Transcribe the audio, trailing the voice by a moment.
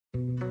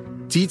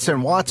Dietz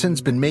and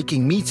Watson's been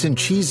making meats and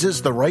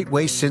cheeses the right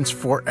way since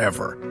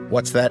forever.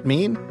 What's that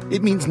mean?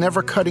 It means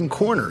never cutting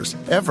corners,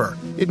 ever.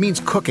 It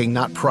means cooking,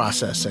 not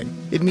processing.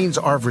 It means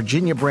our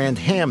Virginia brand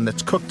ham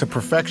that's cooked to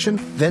perfection,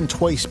 then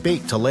twice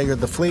baked to layer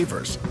the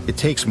flavors. It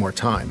takes more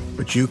time,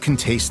 but you can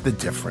taste the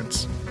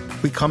difference.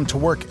 We come to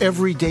work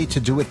every day to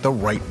do it the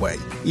right way,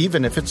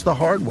 even if it's the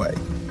hard way.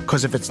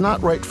 Because if it's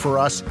not right for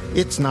us,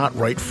 it's not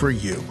right for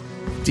you.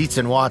 Dietz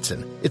and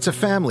Watson, it's a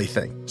family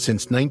thing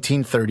since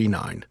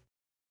 1939.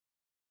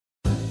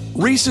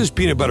 Reese's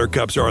peanut butter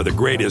cups are the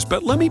greatest,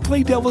 but let me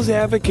play devil's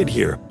advocate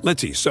here.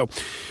 Let's see. So,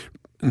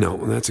 no,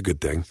 that's a good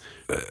thing.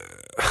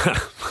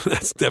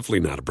 That's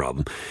definitely not a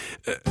problem.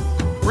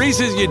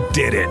 Reese's, you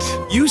did it.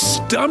 You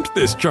stumped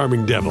this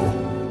charming devil.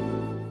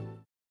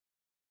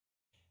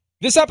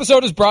 This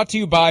episode is brought to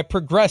you by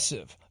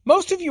Progressive.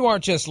 Most of you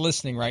aren't just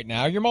listening right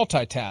now, you're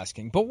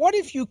multitasking. But what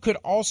if you could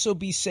also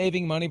be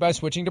saving money by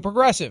switching to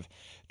Progressive?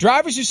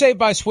 Drivers who save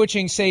by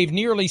switching save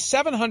nearly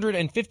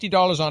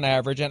 $750 on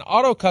average, and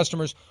auto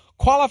customers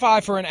qualify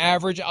for an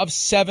average of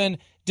 7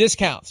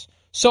 discounts.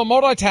 So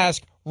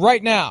multitask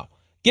right now.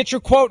 Get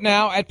your quote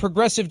now at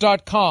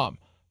Progressive.com.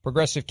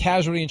 Progressive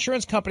Casualty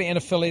Insurance Company and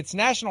affiliates,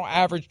 national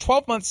average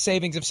 12-month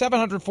savings of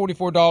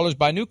 $744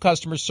 by new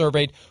customers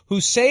surveyed who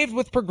saved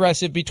with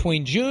Progressive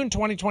between June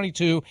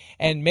 2022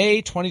 and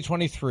May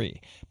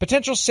 2023.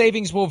 Potential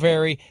savings will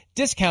vary.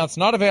 Discounts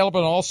not available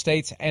in all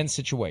states and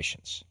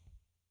situations.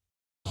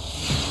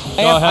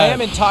 I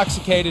am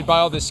intoxicated by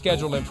all this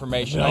schedule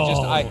information. No.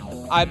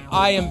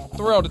 I am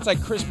thrilled. It's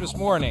like Christmas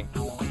morning.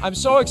 I'm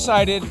so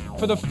excited.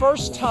 For the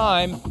first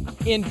time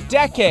in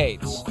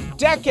decades,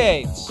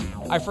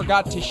 I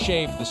forgot to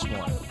shave this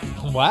morning.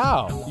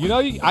 Wow. You know,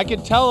 I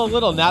can tell a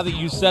little now that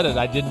you said it.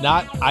 I did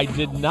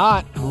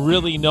not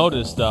really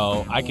notice,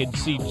 though. I could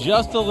see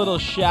just a little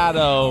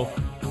shadow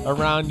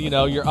around,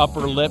 your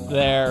upper lip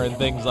there and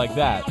things like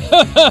that.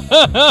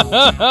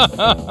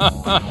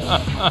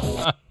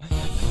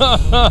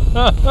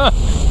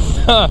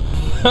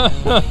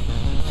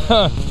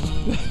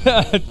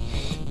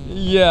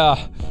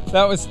 Yeah,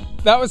 that was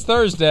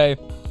Thursday.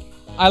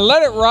 I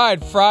let it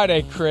ride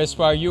Friday, Chris,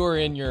 while you were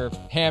in your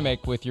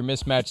hammock with your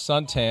mismatched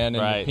suntan and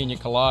your pina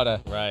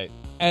colada. Right.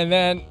 And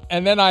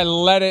then I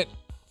let it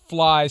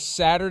fly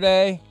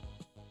Saturday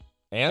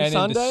and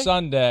into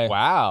Sunday.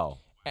 Wow.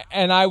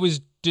 And I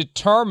was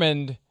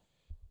determined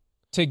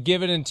to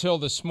give it until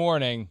this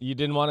morning. You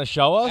didn't want to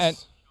show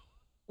us?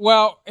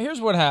 Well,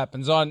 here's what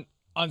happens. On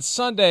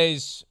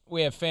Sundays,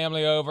 we have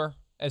family over,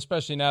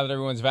 especially now that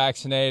everyone's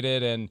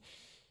vaccinated, and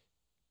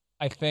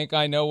I think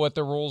I know what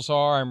the rules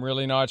are. I'm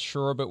really not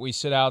sure, but we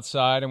sit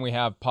outside and we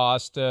have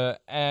pasta.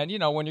 And,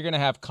 when you're going to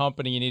have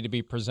company, you need to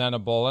be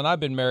presentable. And I've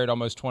been married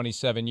almost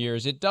 27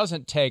 years. It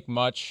doesn't take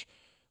much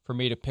for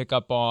me to pick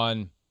up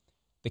on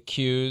the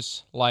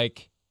cues,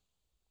 like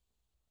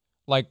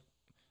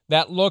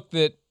that look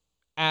that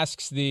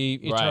asks the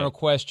eternal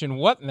question,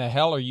 what in the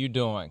hell are you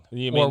doing?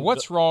 Or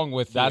what's wrong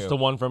with you? That's the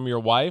one from your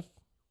wife?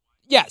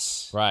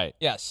 Yes. Right.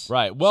 Yes.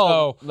 Right.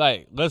 Well,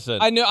 listen.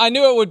 I knew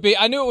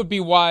it would be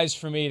wise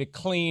for me to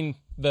clean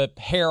the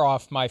hair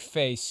off my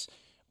face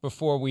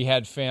before we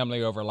had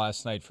family over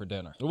last night for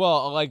dinner.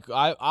 Well,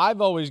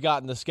 I've always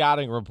gotten the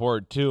scouting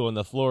report too in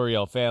the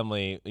Florio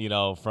family,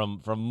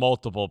 from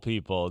multiple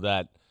people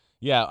that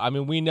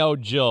we know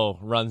Jill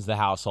runs the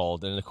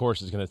household, and of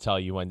course is going to tell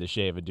you when to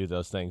shave and do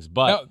those things.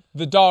 But no,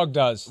 the dog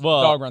does. Well,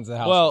 the dog runs the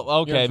household. Well,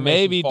 okay,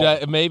 maybe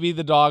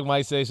the dog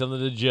might say something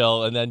to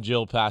Jill, and then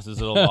Jill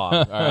passes it along.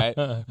 All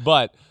right,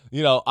 but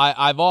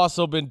I've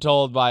also been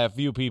told by a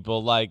few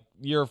people, like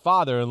your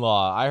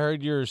father-in-law. I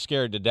heard you're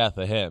scared to death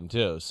of him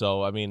too.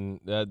 So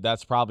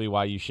that's probably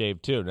why you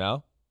shaved too.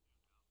 No.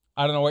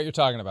 I don't know what you're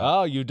talking about.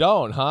 Oh, you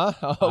don't, huh?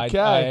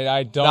 Okay,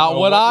 I don't. Not know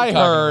what I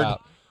heard.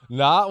 About.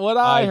 Not what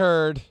I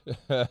heard.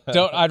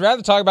 I'd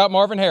rather talk about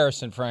Marvin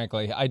Harrison,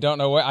 frankly. I don't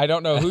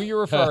know who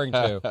you're referring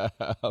to.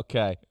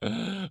 Okay.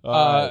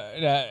 No,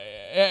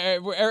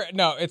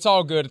 it's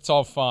all good. It's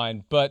all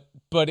fine. But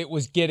it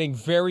was getting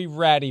very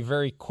ratty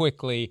very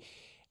quickly,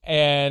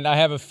 and I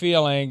have a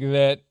feeling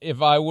that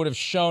if I would have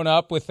shown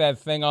up with that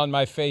thing on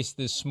my face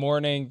this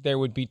morning, there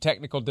would be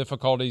technical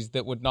difficulties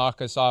that would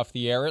knock us off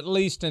the air, at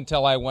least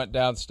until I went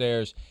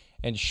downstairs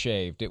and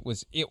shaved. It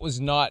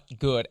was not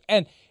good.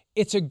 And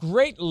it's a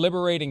great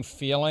liberating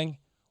feeling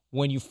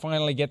when you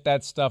finally get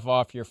that stuff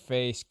off your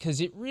face,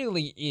 because it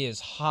really is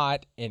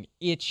hot and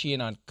itchy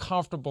and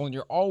uncomfortable, and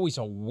you're always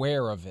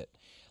aware of it.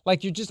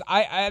 Like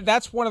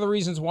that's one of the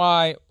reasons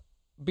why,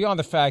 beyond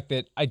the fact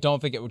that I don't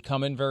think it would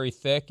come in very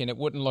thick and it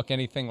wouldn't look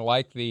anything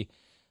like the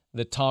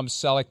Tom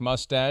Selleck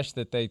mustache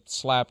that they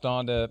slapped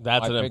onto.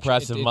 That's an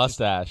impressive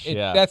mustache.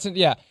 It's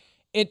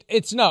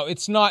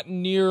not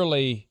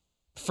nearly,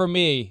 for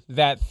me,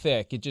 that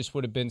thick. It just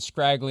would have been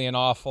scraggly and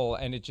awful,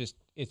 and it's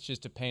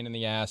just a pain in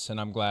the ass, and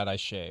I'm glad I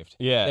shaved.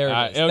 Yeah. There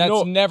it is.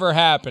 That's never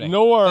happening.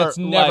 That's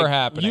never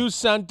happening. You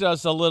sent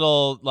us a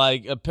little,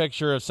 a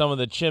picture of some of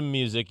the chim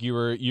music you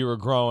were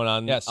growing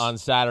on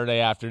Saturday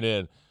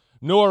afternoon.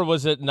 Nor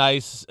was it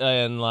nice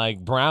and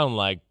brown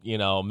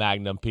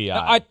Magnum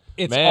PI.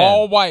 It's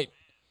all white.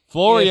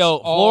 Florio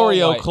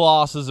white.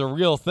 Kloss is a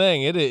real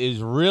thing. It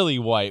is really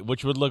white,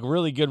 which would look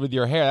really good with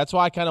your hair. That's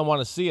why I kind of want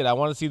to see it. I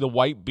want to see the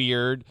white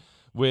beard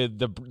with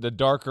the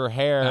darker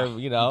hair.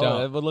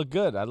 No, it would look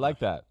good. I like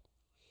that.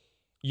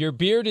 Your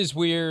beard is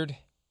weird.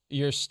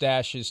 Your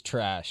stash is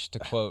trash, to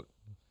quote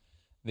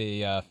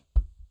the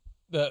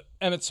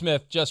Emmitt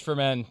Smith Just for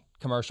Men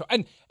commercial.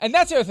 And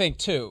that's the other thing,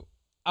 too.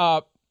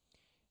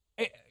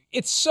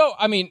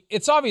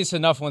 It's obvious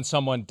enough when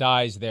someone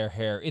dyes their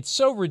hair. It's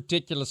so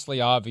ridiculously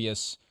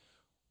obvious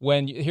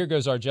when, here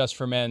goes our Just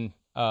for Men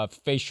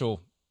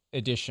facial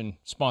edition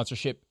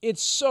sponsorship.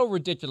 It's so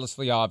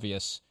ridiculously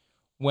obvious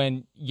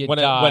when you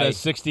dye when a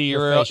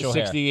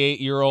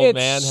 68-year-old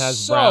man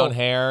has brown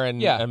hair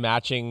and a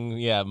matching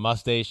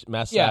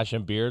mustache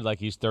and beard like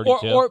he's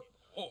 32.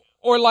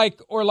 Or like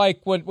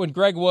when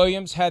Greg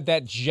Williams had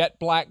that jet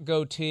black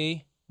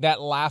goatee. That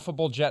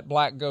laughable jet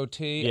black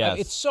goatee. Yes.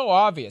 It's so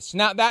obvious.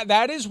 Now,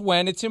 that is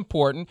when it's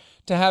important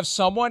to have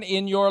someone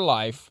in your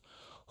life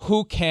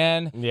who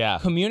can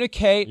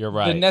communicate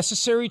the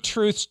necessary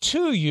truths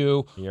to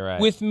you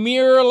with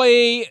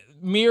merely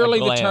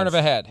the turn of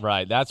a head.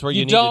 Right. That's where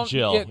you need a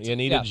Jill. You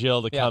need a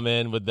Jill to come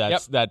in with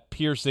that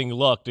piercing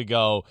look to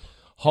go,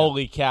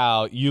 holy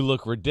cow, you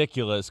look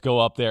ridiculous. Go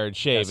up there and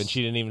shave. And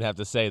she didn't even have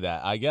to say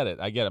that. I get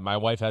it. My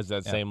wife has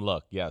that same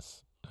look.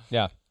 Yes.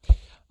 Yeah.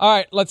 All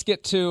right, let's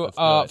get to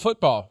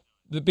football,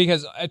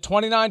 because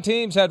 29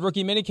 teams had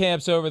rookie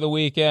minicamps over the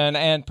weekend,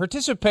 and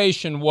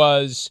participation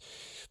was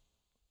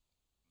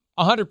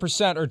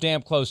 100% or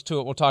damn close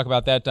to it. We'll talk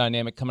about that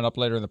dynamic coming up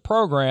later in the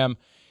program.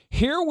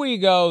 Here we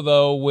go,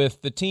 though,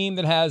 with the team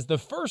that had the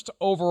first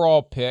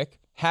overall pick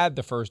in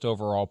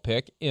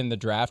the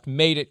draft,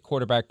 made it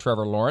quarterback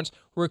Trevor Lawrence,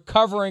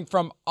 recovering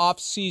from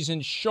off-season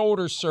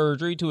shoulder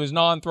surgery to his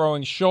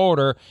non-throwing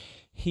shoulder.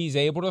 He's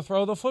able to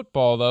throw the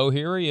football, though.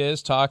 Here he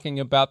is talking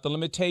about the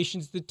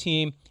limitations the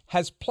team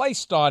has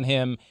placed on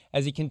him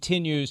as he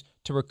continues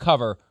to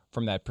recover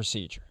from that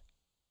procedure.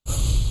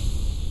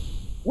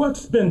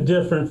 What's been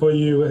different for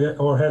you,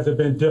 or has it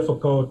been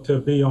difficult to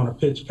be on a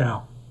pitch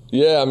count?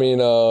 Yeah,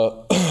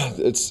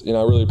 it's I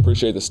really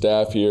appreciate the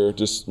staff here,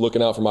 just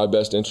looking out for my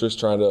best interest,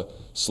 trying to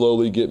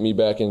slowly get me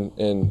back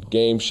in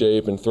game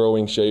shape and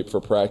throwing shape for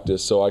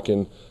practice so I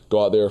can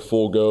go out there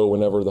full go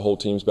whenever the whole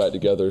team's back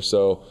together.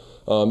 So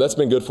that's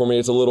been good for me.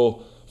 It's a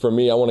little, for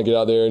me, I want to get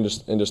out there and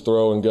just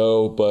throw and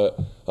go, but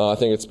I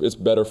think it's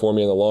better for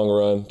me in the long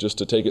run just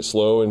to take it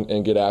slow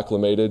and get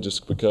acclimated,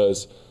 just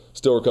because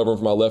still recovering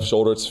from my left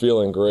shoulder. It's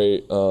feeling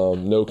great.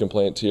 No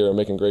complaints here. I'm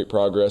making great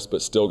progress,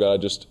 but still got to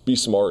just be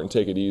smart and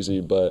take it easy.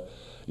 But,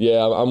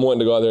 yeah, I'm wanting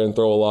to go out there and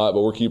throw a lot,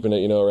 but we're keeping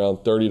it,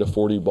 around 30 to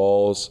 40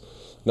 balls,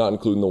 not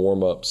including the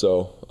warm-up.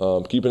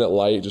 So keeping it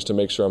light just to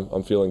make sure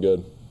I'm feeling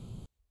good.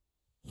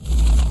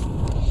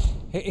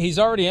 He's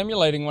already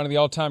emulating one of the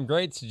all-time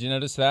greats. Did you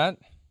notice that?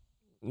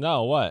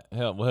 No, what?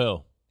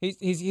 Who?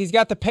 He's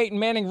got the Peyton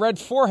Manning red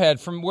forehead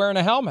from wearing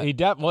a helmet. He's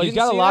got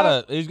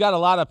a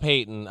lot of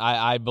Peyton.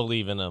 I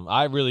believe in him.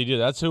 I really do.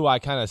 That's who I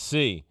kind of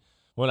see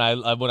when I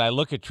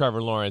look at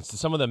Trevor Lawrence.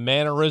 Some of the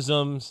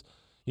mannerisms,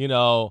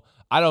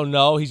 I don't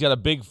know. He's got a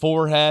big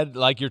forehead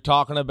like you're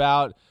talking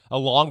about, a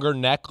longer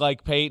neck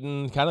like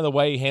Peyton, kind of the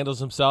way he handles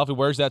himself. He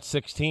wears that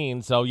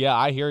 16. So yeah,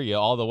 I hear you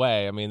all the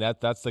way. I mean,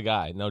 that's the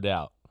guy, no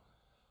doubt.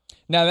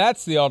 Now,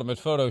 that's the ultimate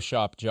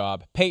Photoshop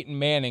job. Peyton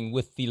Manning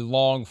with the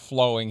long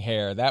flowing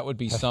hair. That would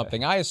be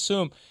something. I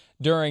assume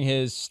during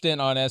his stint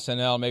on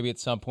SNL, maybe at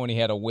some point he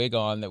had a wig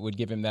on that would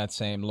give him that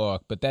same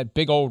look. But that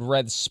big old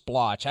red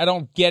splotch, I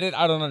don't get it.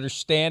 I don't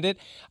understand it.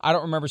 I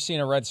don't remember seeing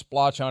a red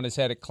splotch on his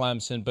head at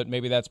Clemson, but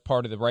maybe that's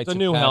part of the rites of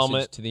new passage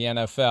helmet to the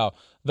NFL.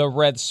 The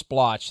red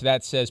splotch,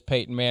 that says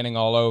Peyton Manning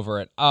all over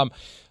it.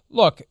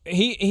 Look,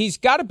 he's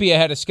got to be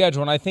ahead of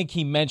schedule, and I think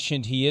he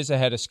mentioned he is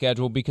ahead of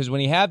schedule because when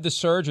he had the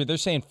surgery, they're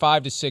saying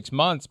 5 to 6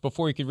 months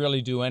before he could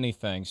really do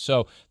anything.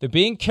 So they're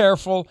being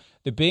careful,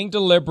 they're being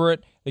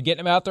deliberate, they're getting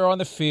him out there on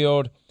the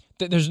field.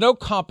 There's no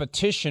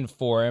competition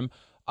for him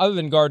other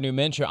than Gardner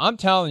Minshew. I'm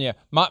telling you,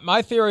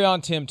 my theory on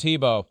Tim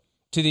Tebow,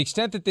 to the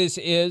extent that this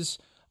is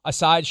a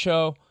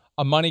sideshow,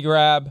 a money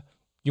grab,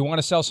 you want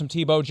to sell some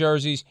Tebow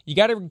jerseys, you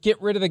got to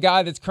get rid of the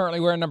guy that's currently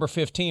wearing number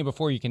 15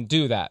 before you can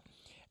do that.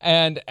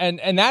 And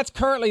that's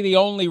currently the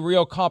only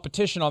real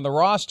competition on the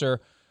roster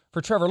for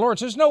Trevor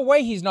Lawrence. There's no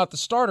way he's not the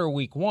starter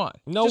week one.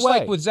 No Just way.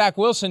 like with Zach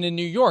Wilson in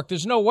New York,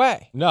 there's no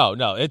way. No,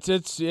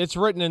 it's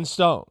written in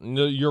stone.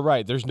 No, you're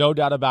right. There's no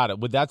doubt about it.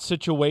 With that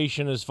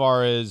situation, as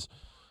far as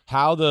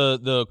how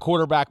the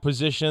quarterback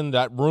position,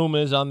 that room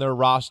is on their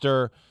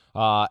roster,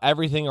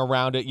 everything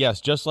around it,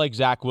 yes, just like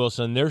Zach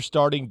Wilson, they're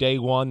starting day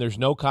one. There's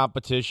no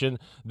competition.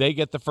 They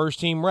get the first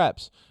team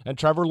reps, and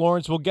Trevor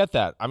Lawrence will get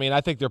that. I mean,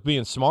 I think they're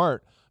being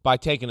smart by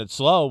taking it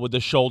slow with the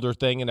shoulder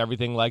thing and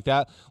everything like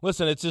that.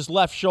 Listen, it's his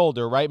left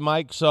shoulder, right,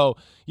 Mike? So,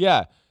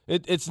 yeah,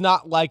 it's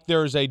not like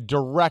there's a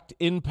direct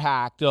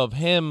impact of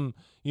him,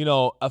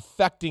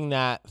 affecting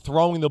that,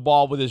 throwing the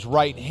ball with his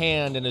right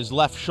hand and his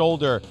left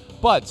shoulder.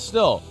 But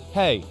still,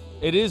 hey,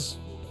 it is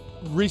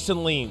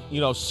recently,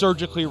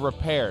 surgically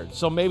repaired.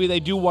 So maybe they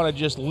do want to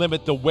just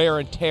limit the wear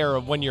and tear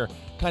of when you're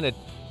kind of,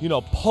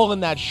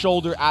 pulling that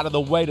shoulder out of the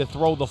way to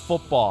throw the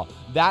football,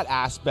 that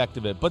aspect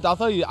of it. But I'll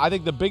tell you, I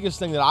think the biggest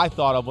thing that I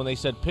thought of when they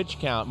said pitch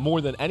count more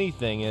than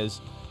anything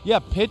is,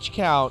 pitch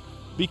count,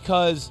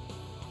 because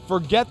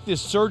forget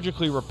this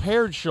surgically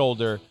repaired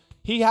shoulder,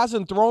 he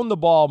hasn't thrown the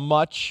ball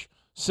much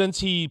since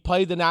he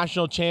played the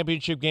national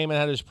championship game and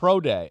had his pro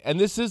day. And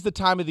this is the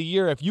time of the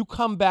year. If you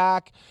come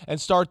back and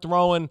start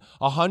throwing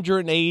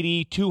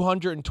 180,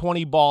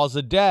 220 balls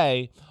a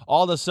day,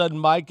 all of a sudden,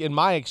 Mike, in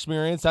my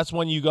experience, that's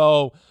when you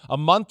go a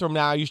month from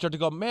now, you start to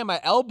go, man, my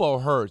elbow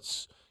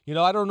hurts.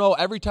 I don't know,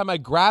 every time I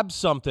grab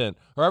something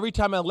or every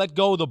time I let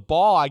go of the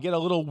ball, I get a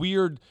little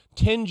weird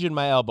tinge in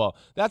my elbow.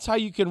 That's how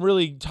you can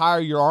really tire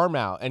your arm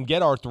out and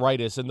get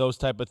arthritis and those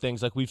type of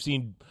things like we've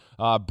seen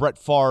Brett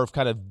Favre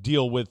kind of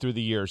deal with through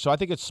the years. So I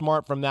think it's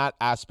smart from that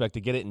aspect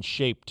to get it in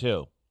shape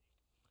too.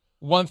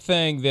 One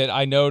thing that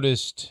I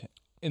noticed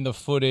in the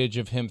footage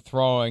of him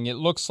throwing, it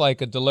looks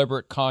like a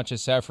deliberate,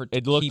 conscious effort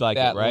to keep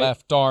that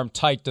left arm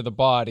tight to the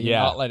body,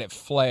 not let it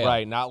flail.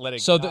 Right, not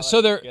letting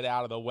get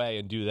out of the way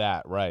and do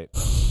that, right.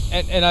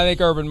 And I think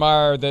Urban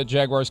Meyer, the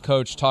Jaguars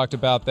coach, talked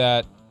about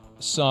that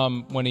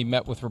some when he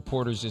met with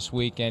reporters this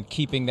weekend,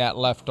 keeping that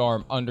left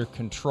arm under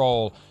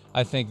control.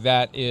 I think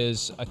that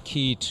is a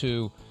key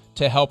to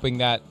helping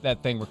that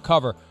thing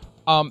recover.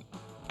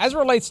 As it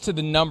relates to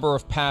the number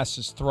of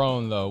passes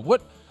thrown, though,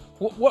 what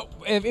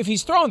if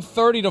he's throwing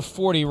 30 to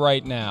 40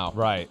 right now?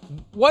 Right.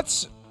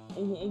 What's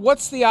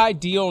the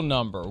ideal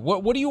number?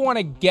 What do you want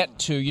to get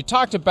to? You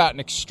talked about an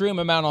extreme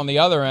amount on the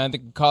other end that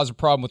could cause a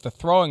problem with the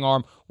throwing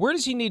arm. Where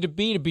does he need to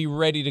be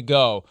ready to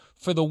go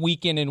for the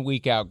week in and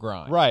week out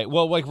grind? Right.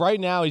 Well, like right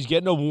now, he's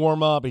getting a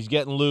warm up, he's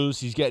getting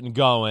loose, he's getting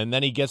going.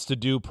 Then he gets to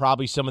do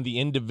probably some of the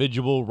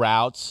individual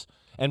routes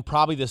and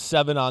probably the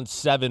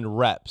 7-on-7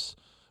 reps.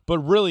 But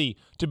really,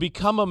 to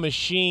become a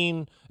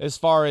machine, as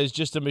far as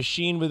just a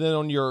machine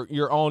within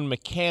your own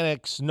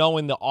mechanics,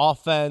 knowing the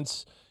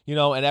offense,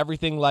 and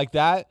everything like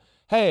that.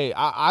 Hey,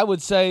 I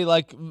would say,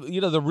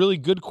 the really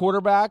good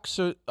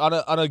quarterbacks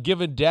on a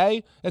given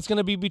day, it's going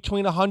to be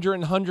between 100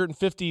 and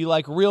 150,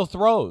 real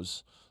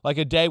throws, like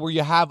a day where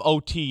you have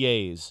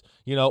OTAs,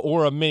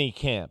 or a mini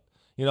camp.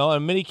 In a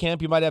mini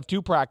camp, you might have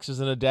 2 practices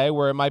in a day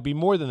where it might be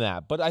more than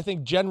that. But I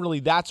think generally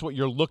that's what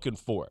you're looking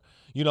for.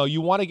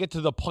 You want to get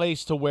to the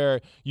place to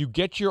where you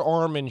get your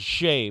arm in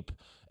shape,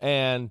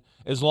 and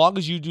as long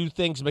as you do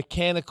things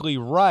mechanically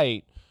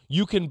right,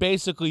 you can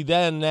basically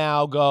then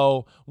now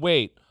go,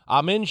 wait,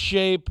 I'm in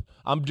shape,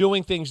 I'm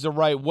doing things the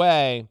right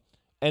way,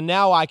 and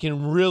now I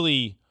can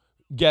really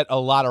get a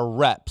lot of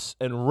reps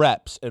and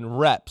reps and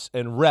reps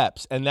and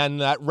reps, and then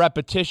that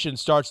repetition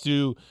starts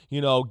to,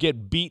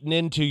 get beaten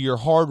into your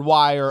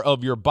hardwire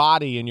of your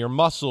body and your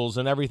muscles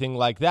and everything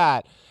like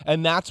that,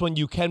 and that's when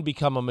you can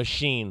become a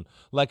machine,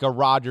 like a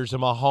Rodgers, a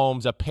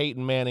Mahomes, a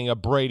Peyton Manning, a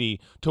Brady,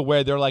 to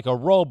where they're like a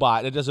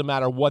robot. It doesn't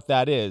matter what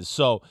that is.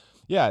 So,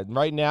 yeah,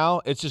 right now,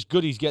 it's just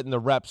good he's getting the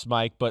reps,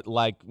 Mike, but,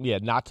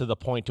 not to the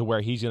point to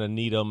where he's going to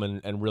need them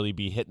and really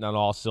be hitting on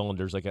all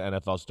cylinders like an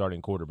NFL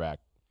starting quarterback.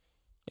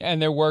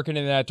 And they're working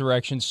in that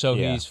direction, so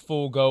he's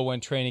full go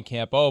when training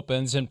camp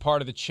opens. And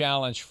part of the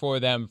challenge for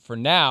them for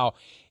now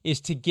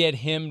is to get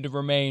him to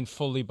remain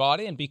fully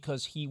bought in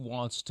because he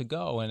wants to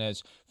go. And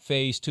as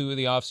phase 2 of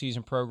the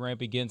offseason program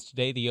begins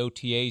today, the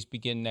OTAs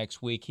begin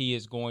next week, he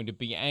is going to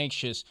be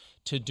anxious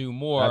to do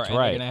more. That's right.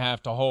 They're going to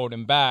have to hold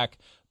him back.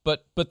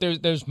 But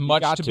there's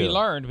much to be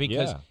learned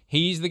because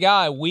he's the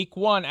guy. Week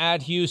 1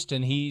 at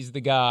Houston, he's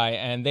the guy.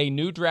 And they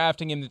knew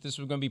drafting him that this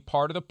was going to be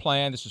part of the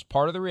plan. This was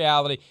part of the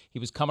reality. He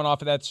was coming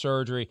off of that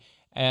surgery.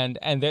 And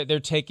they're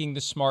taking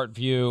the smart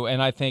view.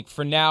 And I think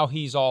for now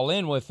he's all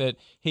in with it.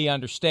 He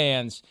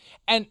understands.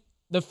 And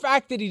the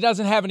fact that he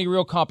doesn't have any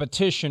real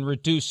competition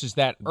reduces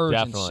that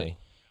urgency.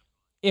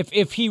 Definitely.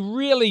 If he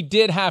really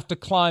did have to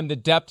climb the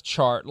depth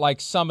chart like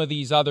some of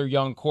these other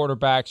young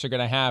quarterbacks are going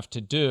to have to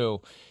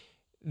do,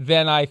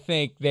 then I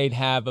think they'd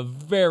have a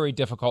very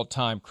difficult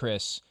time,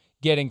 Chris,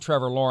 getting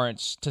Trevor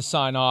Lawrence to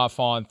sign off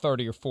on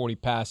 30 or 40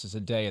 passes a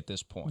day at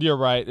this point. You're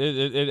right.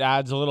 It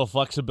adds a little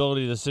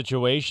flexibility to the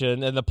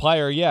situation. And the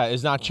player,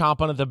 is not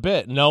chomping at the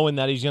bit, knowing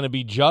that he's going to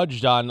be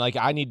judged on,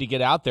 I need to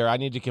get out there. I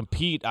need to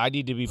compete. I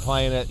need to be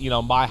playing at,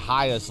 my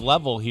highest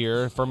level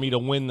here for me to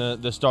win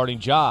the starting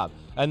job.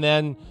 And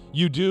then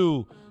you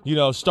do,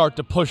 start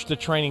to push the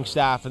training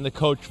staff and the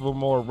coach for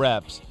more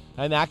reps.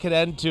 And that could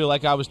end to,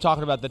 like I was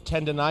talking about, the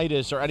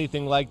tendonitis or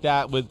anything like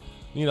that with,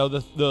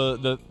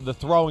 the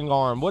throwing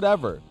arm,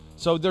 whatever.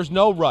 So there's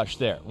no rush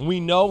there. We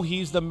know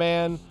he's the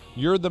man.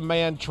 You're the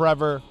man,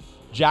 Trevor.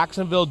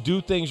 Jacksonville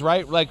do things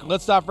right.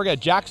 Let's not forget,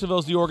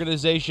 Jacksonville's the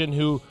organization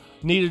who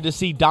needed to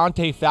see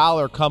Dante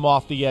Fowler come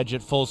off the edge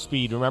at full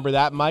speed. Remember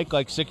that, Mike,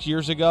 6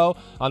 years ago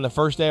on the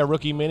first day of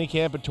rookie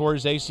minicamp and tore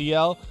his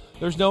ACL?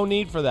 There's no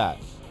need for that.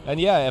 And,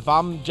 if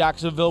I'm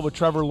Jacksonville with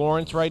Trevor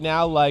Lawrence right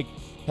now,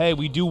 hey,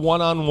 we do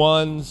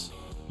one-on-ones,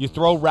 you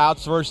throw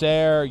routes versus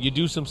air, you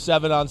do some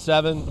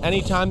 7-on-7.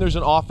 Anytime there's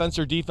an offense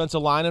or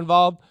defensive line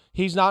involved,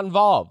 he's not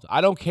involved.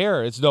 I don't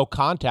care. It's no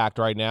contact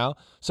right now.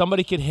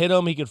 Somebody could hit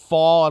him, he could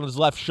fall on his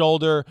left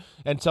shoulder,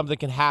 and something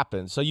can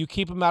happen. So you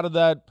keep him out of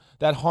that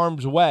that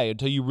harm's way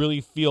until you really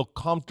feel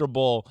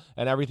comfortable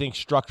and everything's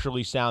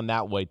structurally sound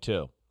that way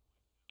too.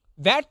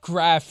 That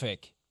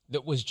graphic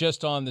that was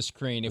just on the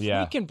screen, if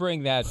we can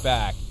bring that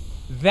back,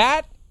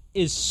 that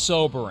is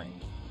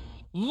sobering.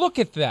 Look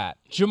at that.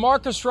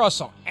 Jamarcus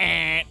Russell,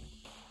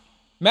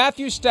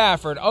 Matthew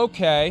Stafford,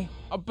 okay.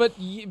 But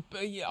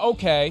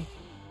okay.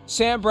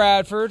 Sam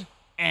Bradford,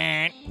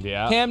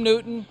 Cam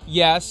Newton,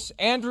 yes.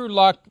 Andrew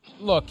Luck,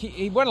 look,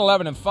 he went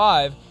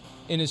 11-5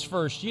 in his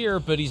first year,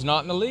 but he's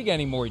not in the league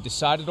anymore. He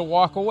decided to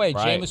walk away.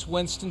 Right. Jameis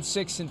Winston,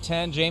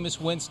 6-10. Jameis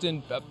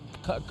Winston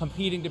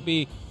competing to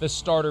be the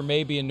starter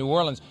maybe in New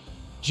Orleans.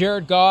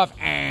 Jared Goff,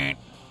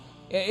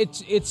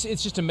 it's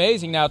just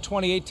amazing. Now,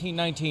 2018,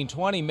 19,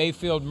 20,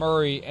 Mayfield,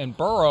 Murray, and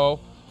Burrow,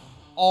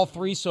 all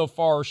three so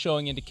far are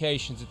showing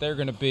indications that they're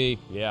going to be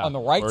on the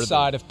right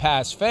side of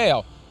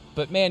pass-fail.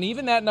 But, man,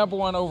 even that number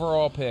one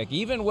overall pick,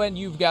 even when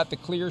you've got the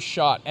clear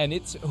shot and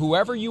it's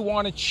whoever you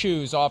want to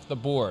choose off the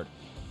board,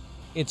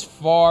 it's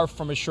far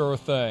from a sure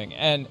thing.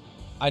 And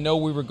I know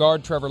we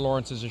regard Trevor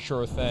Lawrence as a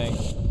sure thing,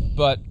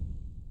 but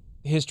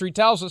history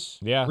tells us,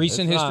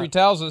 recent history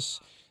tells us,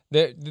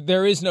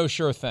 there is no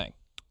sure thing.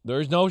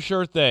 There's no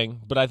sure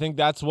thing, but I think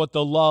that's what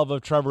the love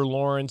of Trevor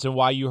Lawrence and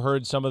why you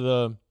heard some of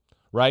the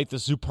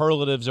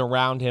superlatives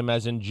around him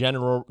as in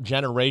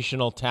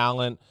generational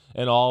talent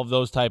and all of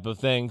those type of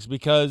things,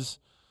 because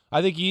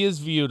I think he is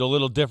viewed a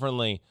little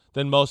differently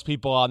than most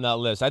people on that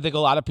list. I think a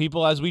lot of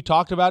people, as we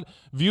talked about,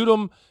 viewed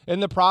him in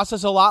the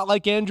process a lot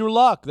like Andrew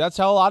Luck. That's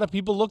how a lot of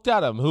people looked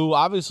at him, who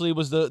obviously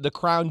was the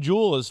crown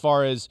jewel as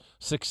far as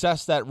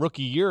success that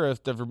rookie year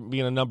after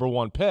being a number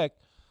one pick.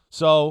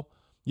 So,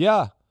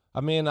 yeah,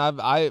 I mean,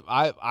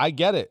 I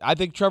get it. I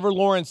think Trevor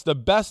Lawrence, the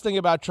best thing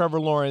about Trevor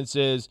Lawrence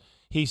is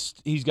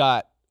he's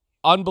got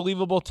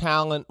unbelievable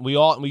talent. We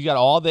got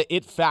all the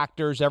it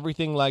factors,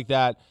 everything like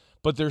that,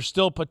 but there's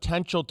still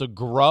potential to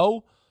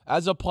grow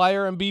as a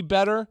player and be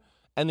better.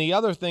 And the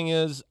other thing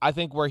is, I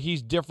think where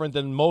he's different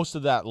than most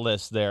of that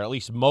list there, at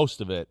least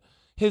most of it,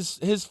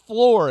 his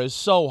floor is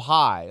so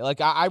high. Like,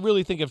 I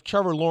really think if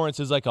Trevor Lawrence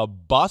is like a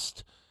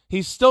bust,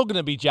 he's still going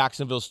to be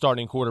Jacksonville's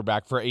starting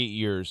quarterback for 8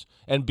 years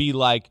and be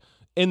like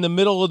in the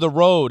middle of the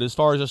road as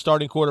far as a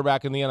starting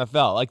quarterback in the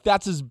NFL. Like,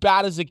 that's as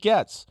bad as it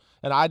gets.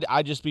 And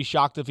I'd just be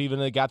shocked if even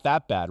it got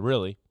that bad,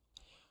 really.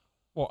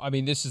 Well, I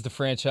mean, this is the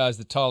franchise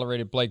that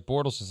tolerated Blake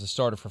Bortles as a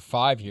starter for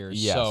 5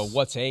 years. Yes. So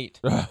what's 8?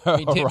 I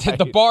mean, Right.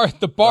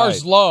 the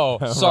bar's low.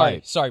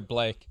 Right. Sorry,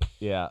 Blake.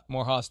 Yeah.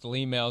 More hostile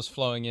emails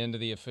flowing into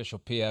the official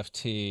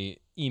PFT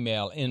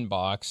email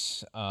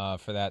inbox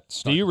for that.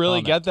 Do you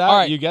really get that? All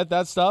right. You get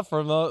that stuff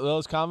from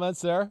those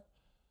comments there?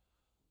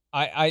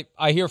 I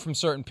hear from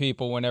certain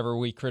people whenever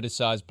we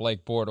criticize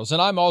Blake Bortles,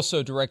 and I'm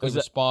also directly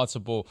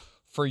responsible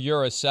for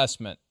your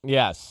assessment.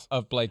 Yes.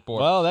 Of Blake Bortles.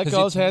 Well, that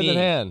goes hand in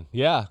hand.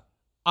 Yeah.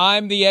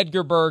 I'm the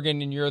Edgar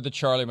Bergen and you're the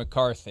Charlie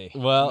McCarthy.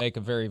 Well, make a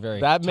very,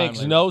 very that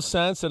makes no reference.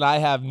 sense, and I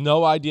have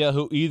no idea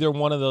who either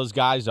one of those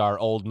guys are,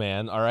 old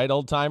man. All right,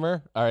 old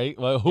timer? All right.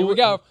 Well, Here we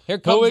go. Here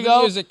comes the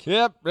music.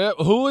 Yep.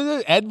 Who is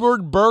it?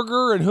 Edward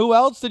Berger, and who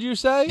else did you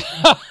say?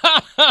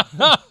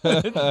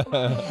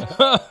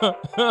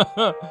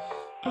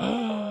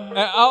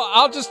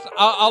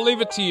 I'll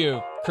leave it to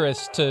you,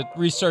 Chris, to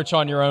research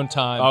on your own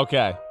time.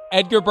 Okay.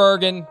 Edgar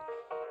Bergen,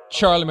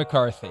 Charlie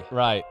McCarthy.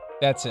 Right.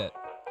 That's it.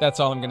 That's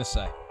all I'm going to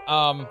say.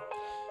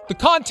 The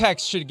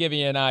context should give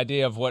you an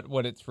idea of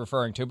what it's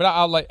referring to, but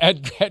I'll let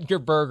Edgar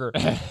Berger.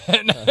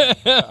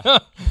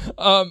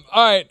 All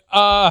right.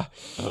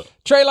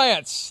 Trey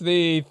Lance,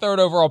 the third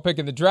overall pick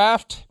in the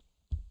draft,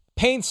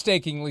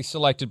 painstakingly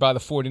selected by the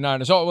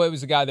 49ers. Oh, it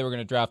was the guy they were going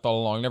to draft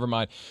all along. Never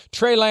mind.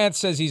 Trey Lance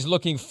says he's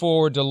looking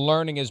forward to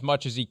learning as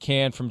much as he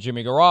can from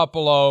Jimmy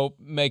Garoppolo.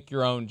 Make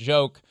your own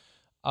joke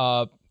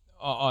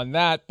on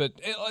that. But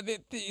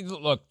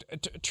look,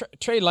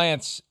 Trey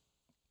Lance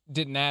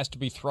didn't ask to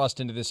be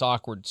thrust into this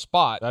awkward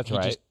spot. That's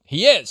right.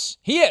 He is.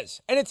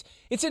 And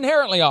it's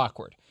inherently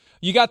awkward.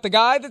 You got the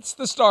guy that's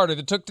the starter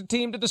that took the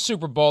team to the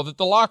Super Bowl, that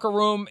the locker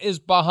room is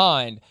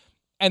behind,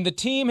 and the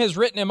team has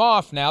written him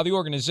off now, the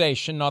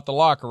organization, not the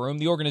locker room.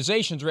 The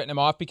organization's written him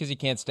off because he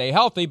can't stay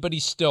healthy, but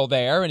he's still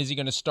there. And is he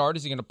going to start?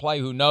 Is he going to play?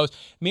 Who knows?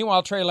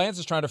 Meanwhile, Trey Lance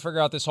is trying to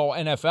figure out this whole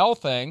NFL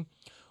thing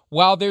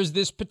while there's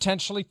this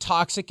potentially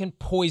toxic and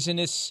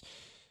poisonous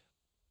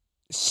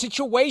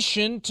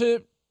situation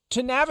to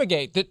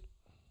navigate that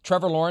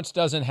Trevor Lawrence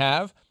doesn't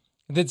have,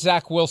 that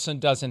Zach Wilson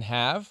doesn't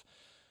have,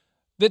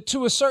 that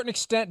to a certain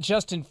extent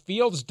Justin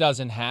Fields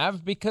doesn't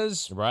have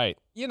because, right.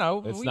 We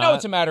know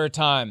it's a matter of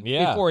time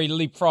before he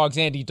leapfrogs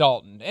Andy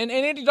Dalton. And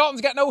Andy Dalton's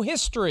got no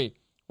history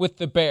with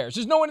the Bears.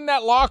 There's no one in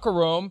that locker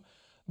room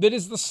that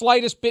is the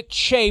slightest bit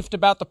chafed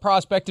about the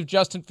prospect of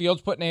Justin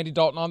Fields putting Andy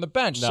Dalton on the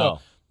bench. No.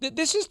 So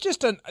this is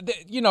just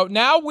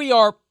now we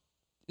are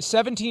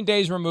 17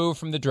 days removed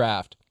from the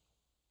draft.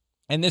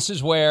 And this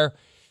is where,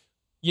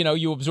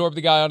 you absorb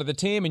the guy onto the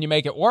team and you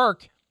make it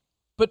work.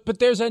 But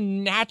there's a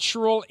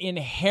natural,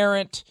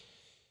 inherent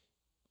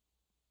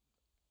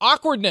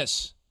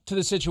awkwardness to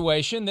the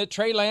situation that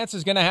Trey Lance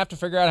is going to have to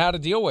figure out how to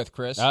deal with,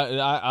 Chris.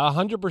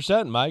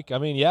 100%, Mike. I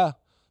mean, yeah.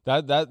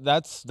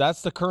 That's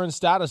the current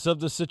status of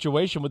the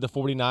situation with the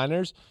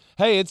 49ers.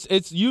 Hey,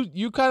 it's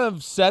you kind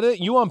of said it,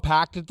 you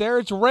unpacked it there.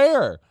 It's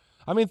rare.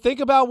 I mean, think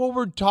about what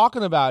we're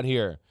talking about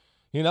here.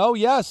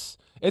 Yes,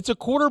 it's a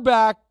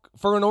quarterback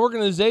for an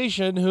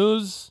organization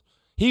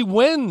he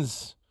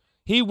wins.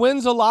 He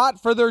wins a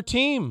lot for their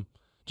team.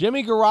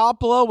 Jimmy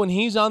Garoppolo when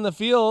he's on the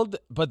field,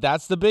 but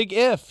that's the big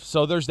if.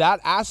 So there's that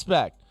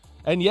aspect.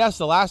 And yes,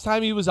 the last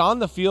time he was on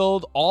the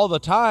field all the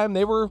time,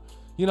 they were,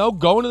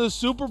 going to the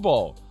Super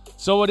Bowl.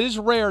 So it is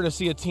rare to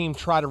see a team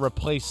try to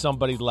replace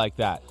somebody like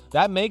that.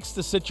 That makes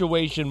the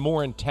situation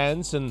more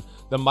intense and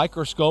the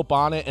microscope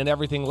on it and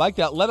everything like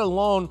that, let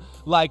alone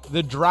like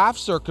the draft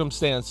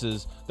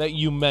circumstances that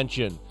you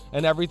mentioned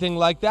and everything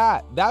like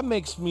that. That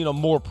makes,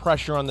 more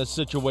pressure on the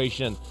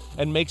situation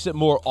and makes it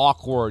more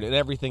awkward and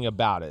everything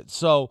about it.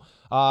 So,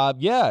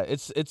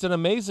 it's an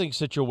amazing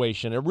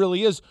situation. It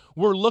really is.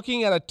 We're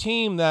looking at a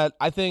team that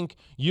I think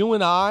you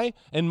and I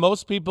and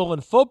most people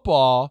in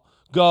football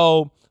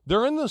go,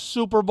 they're in the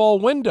Super Bowl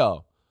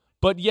window.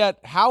 But yet,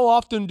 how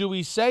often do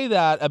we say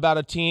that about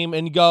a team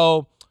and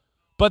go,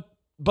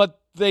 but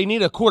they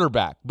need a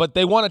quarterback, but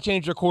they want to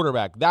change their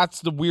quarterback? That's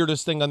the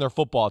weirdest thing on their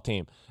football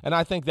team. And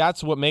I think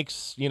that's what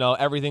makes,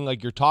 everything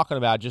like you're talking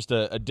about just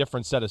a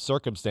different set of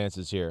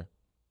circumstances here.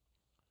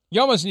 You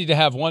almost need to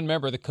have one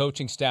member of the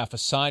coaching staff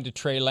assigned to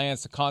Trey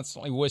Lance to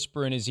constantly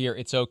whisper in his ear,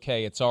 it's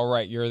okay, it's all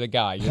right, you're the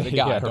guy,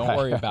 Yeah, don't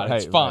worry about it,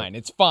 it's fine,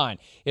 It's fine,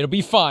 it'll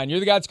be fine, you're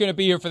the guy that's going to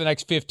be here for the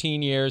next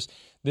 15 years,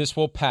 this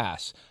will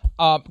pass.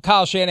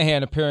 Kyle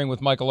Shanahan appearing with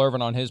Michael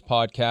Irvin on his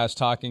podcast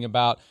talking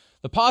about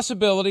the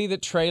possibility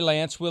that Trey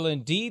Lance will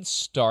indeed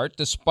start,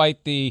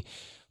 despite the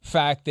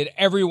fact that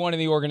everyone in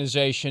the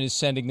organization is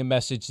sending the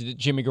message that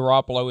Jimmy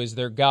Garoppolo is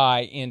their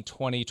guy in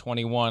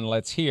 2021.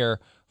 Let's hear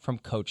from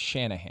Coach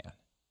Shanahan.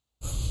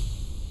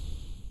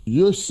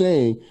 You're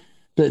saying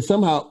that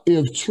somehow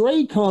if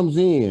Trey comes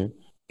in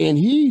and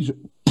he's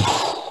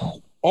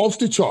off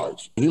the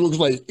charts, he looks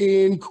like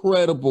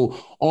incredible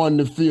on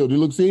the field, he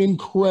looks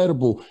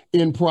incredible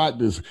in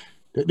practice,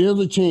 that there's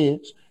a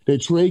chance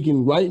that Trey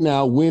can right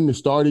now win the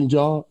starting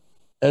job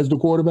as the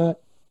quarterback?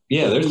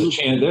 Yeah, there's a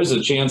chance. There's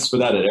a chance for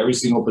that at every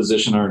single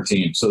position on our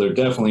team. So there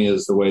definitely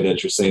is the way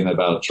that you're saying that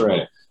about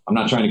Trey. I'm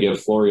not trying to give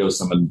Florio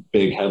some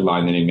big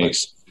headline that he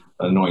makes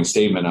an annoying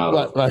statement out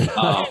of. But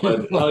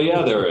hell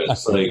yeah, there is.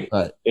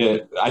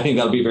 I think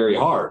that'll be very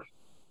hard.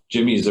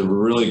 Jimmy's a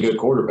really good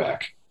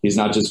quarterback. He's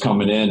not just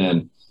coming in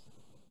and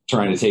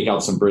trying to take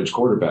out some bridge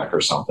quarterback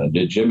or something.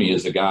 Jimmy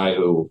is the guy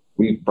who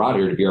we brought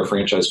here to be our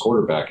franchise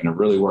quarterback, and it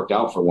really worked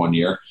out for 1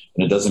 year,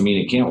 and it doesn't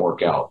mean it can't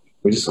work out.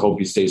 We just hope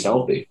he stays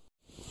healthy.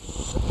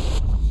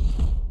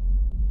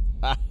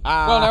 Well,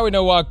 now we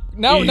know why.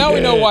 Now we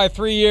know why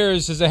 3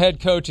 years as a head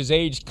coach has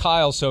aged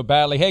Kyle so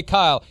badly. Hey,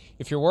 Kyle,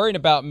 if you're worrying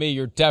about me,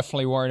 you're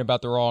definitely worrying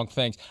about the wrong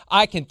things.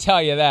 I can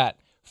tell you that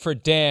for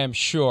damn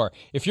sure.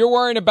 If you're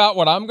worrying about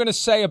what I'm going to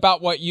say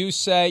about what you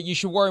say, you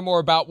should worry more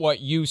about what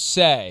you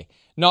say,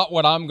 not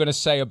what I'm going to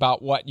say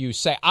about what you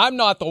say. I'm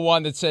not the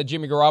one that said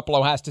Jimmy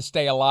Garoppolo has to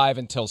stay alive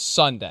until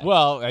Sunday.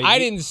 Well, I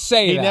didn't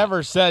say that. He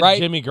never said right?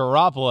 Jimmy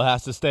Garoppolo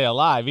has to stay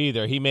alive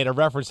either. He made a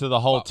reference to the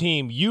whole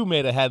team. You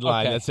made a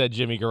headline that said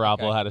Jimmy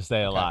Garoppolo had to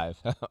stay alive.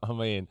 I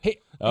mean,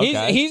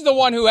 he's the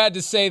one who had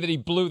to say that he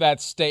blew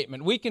that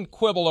statement. We can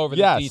quibble over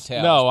the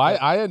details. No,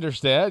 I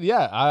understand.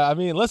 Yeah, I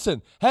mean,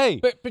 listen. Hey,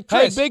 but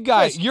Chris, hey, big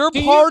guy, Chris, you're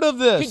part of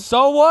this.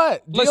 So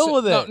what? Deal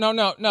with it. No.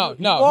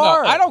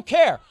 I don't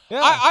care. Yeah.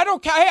 I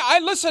don't care. Hey,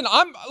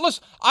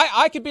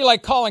 I could be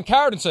like Colin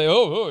Coward and say,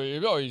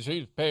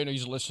 he's paying,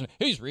 he's listening,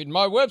 he's reading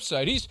my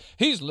website,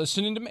 he's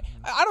listening to me.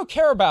 I don't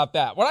care about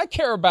that. What I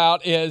care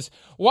about is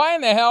why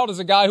in the hell does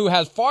a guy who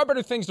has far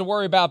better things to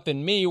worry about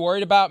than me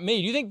worried about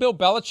me? Do you think Bill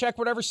Belichick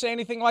would ever say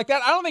anything like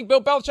that? I don't think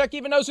Bill Belichick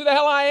even knows who the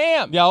hell I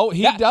am. No,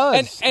 he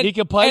does. And he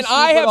can play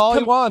stupid all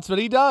he wants, but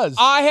he does.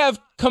 I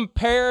have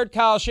compared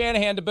Kyle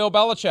Shanahan to Bill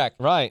Belichick.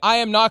 Right. I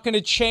am not going to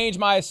change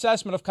my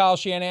assessment of Kyle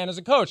Shanahan as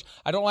a coach.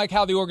 I don't like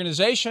how the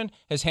organization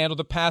has handled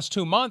the past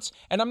 2 months,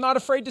 and I'm not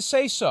afraid to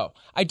say so.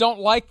 I don't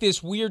like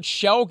this weird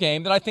shell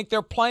game that I think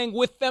they're playing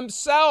with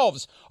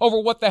themselves over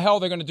what the hell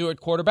they're going to do at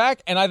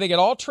quarterback, and I think it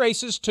all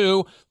traces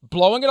to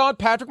blowing it on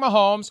Patrick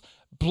Mahomes,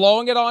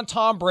 blowing it on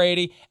Tom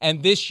Brady,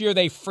 and this year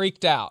they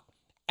freaked out.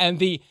 And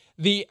the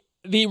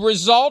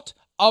result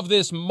of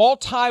this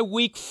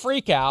multi-week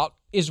freak out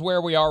is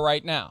where we are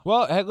right now.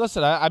 Well, hey,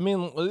 listen, I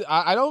mean,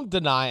 I don't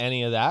deny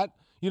any of that,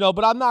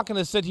 but I'm not going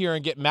to sit here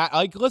and get mad.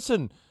 Like,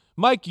 listen,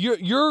 Mike,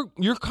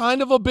 you're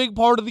kind of a big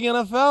part of the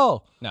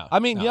NFL. No, I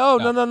mean, no.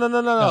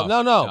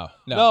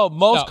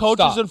 Most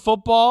coaches in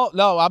football.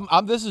 No,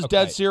 this is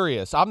okay. Dead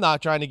serious. I'm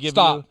not trying to give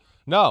you.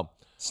 No,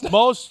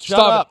 most. Shut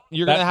up.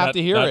 You're going to have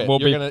to hear it.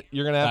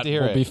 You're going to have to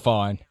hear it. Will be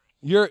fine.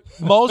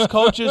 Most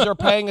coaches are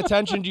paying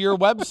attention to your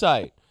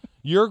website.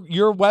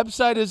 Your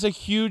website is a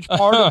huge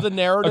part of the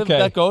narrative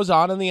that goes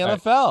on in the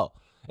NFL.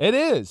 Right. It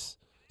is.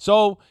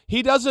 So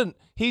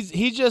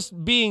he's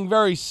just being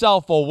very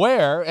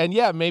self-aware and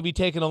maybe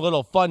taking a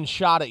little fun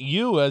shot at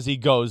you as he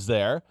goes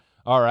there.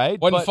 All right.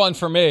 Wasn't fun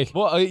for me.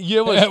 Well, it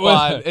was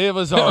fun. It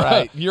was all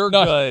right. You're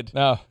good.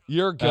 No.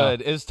 You're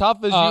good. As tough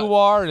as you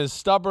are and as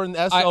stubborn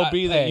SOB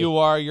that you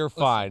are, you're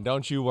fine.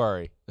 Don't you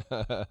worry.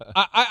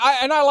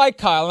 I like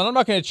Kyle, and I'm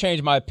not going to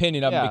change my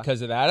opinion of him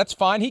because of that. That's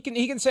fine. He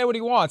can say what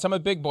he wants. I'm a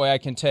big boy. I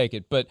can take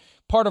it. But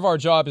part of our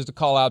job is to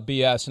call out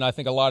BS, and I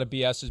think a lot of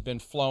BS has been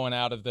flowing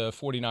out of the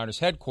 49ers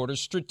headquarters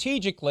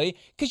strategically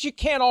because you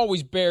can't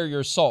always bare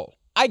your soul.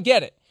 I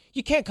get it.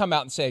 You can't come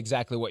out and say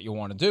exactly what you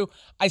want to do.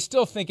 I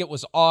still think it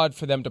was odd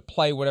for them to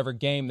play whatever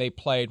game they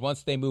played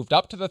once they moved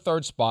up to the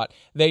third spot.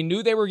 They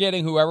knew they were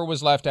getting whoever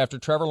was left after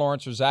Trevor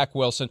Lawrence or Zach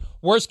Wilson.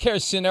 Worst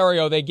case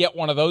scenario, they get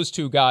one of those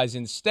two guys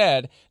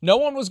instead. No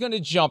one was going to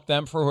jump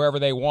them for whoever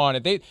they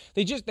wanted.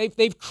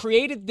 They've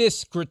created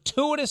this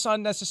gratuitous,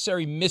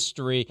 unnecessary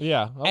mystery.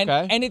 Yeah,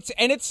 okay. And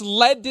it's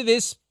led to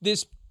this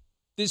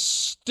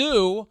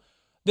stew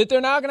that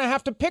they're now going to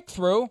have to pick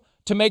through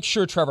to make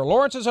sure Trevor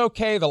Lawrence is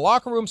okay, the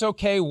locker room's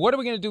okay. What are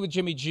we going to do with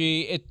Jimmy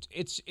G?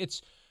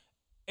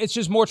 It's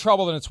just more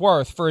trouble than it's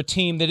worth for a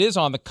team that is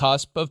on the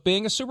cusp of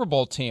being a Super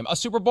Bowl team, a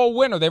Super Bowl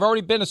winner. They've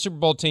already been a Super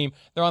Bowl team.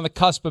 They're on the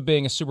cusp of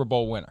being a Super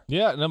Bowl winner.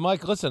 Yeah, now,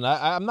 Mike, listen,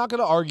 I'm not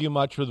going to argue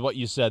much with what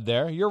you said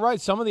there. You're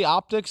right. Some of the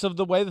optics of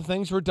the way the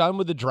things were done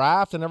with the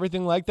draft and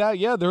everything like that,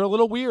 yeah, they're a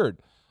little weird.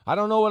 I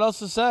don't know what else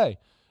to say.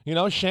 You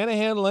know,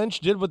 Shanahan Lynch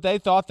did what they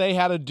thought they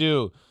had to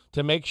do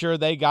to make sure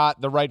they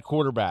got the right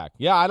quarterback.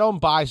 Yeah, I don't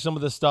buy some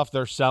of the stuff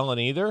they're selling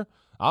either.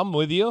 I'm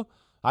with you.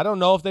 I don't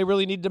know if they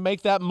really need to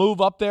make that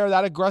move up there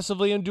that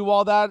aggressively and do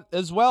all that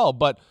as well.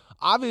 But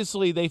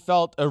obviously they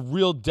felt a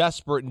real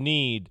desperate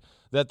need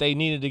that they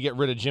needed to get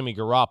rid of Jimmy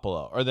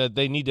Garoppolo, or that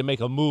they need to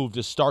make a move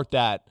to start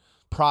that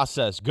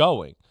process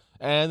going,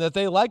 and that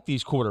they like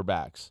these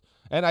quarterbacks.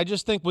 And I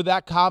just think with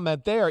that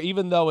comment there,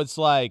 even though it's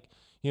like,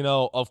 you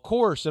know, of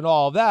course and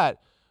all that,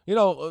 you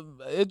know,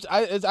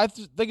 I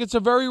think it's a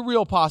very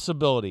real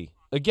possibility.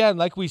 Again,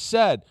 like we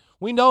said,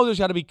 we know there's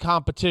got to be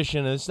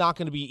competition, and it's not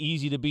going to be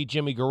easy to beat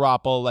Jimmy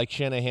Garoppolo, like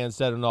Shanahan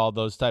said, and all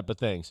those type of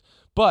things.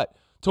 But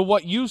to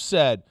what you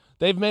said,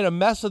 they've made a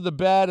mess of the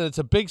bed, and it's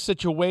a big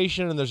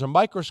situation, and there's a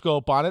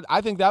microscope on it.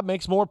 I think that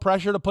makes more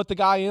pressure to put the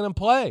guy in and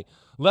play,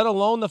 let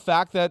alone the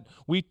fact that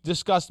we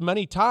discussed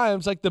many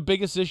times, like the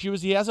biggest issue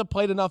is he hasn't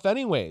played enough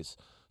anyways.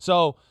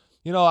 So,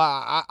 you know,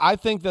 I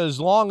think that as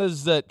long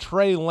as that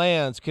Trey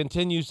Lance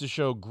continues to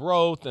show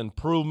growth,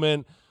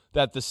 improvement,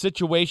 that the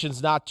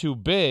situation's not too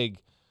big,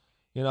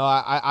 you know,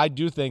 I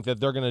do think that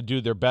they're going to do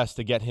their best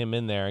to get him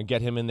in there and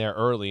get him in there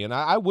early. And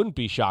I wouldn't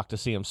be shocked to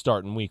see him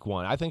start in week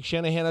 1. I think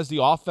Shanahan has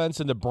the offense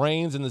and the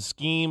brains and the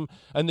scheme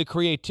and the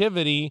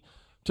creativity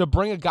to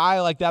bring a guy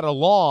like that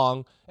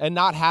along and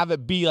not have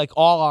it be like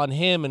all on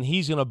him and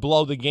he's going to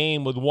blow the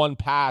game with one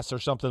pass or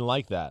something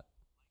like that.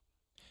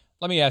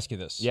 Let me ask you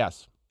this.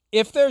 Yes.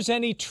 If there's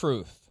any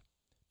truth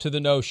to the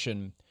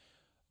notion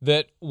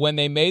that when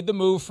they made the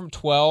move from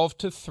 12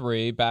 to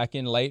 3 back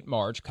in late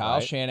March, Kyle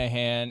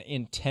Shanahan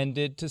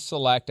intended to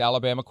select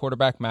Alabama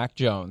quarterback Mac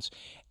Jones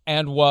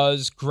and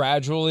was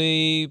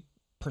gradually,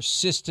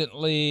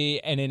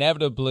 persistently, and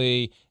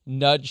inevitably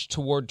nudged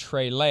toward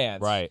Trey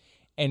Lance. Right.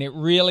 And it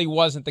really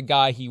wasn't the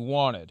guy he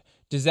wanted.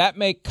 Does that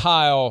make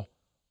Kyle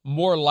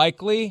more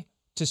likely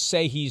to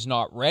say he's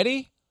not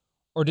ready?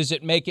 Or does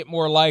it make it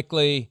more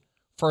likely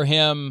for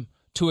him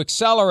to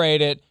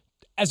accelerate it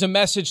as a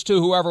message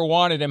to whoever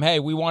wanted him? Hey,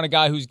 we want a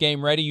guy who's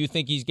game ready. You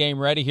think he's game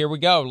ready? Here we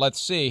go.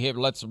 Let's see.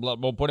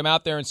 We'll put him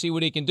out there and see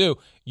what he can do.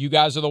 You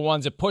guys are the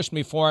ones that pushed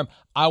me for him.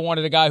 I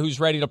wanted a guy who's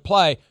ready to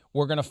play.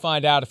 We're going to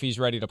find out if he's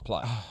ready to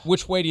play.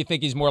 Which way do you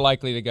think he's more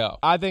likely to go?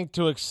 I think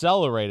to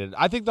accelerate it.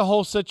 I think the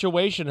whole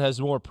situation has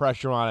more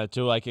pressure on it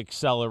to like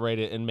accelerate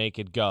it and make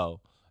it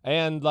go.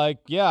 And like,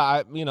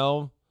 yeah, you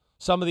know,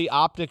 some of the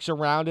optics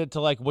around it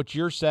to like what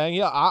you're saying.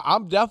 Yeah,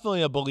 I'm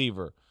definitely a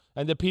believer.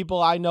 And the people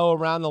I know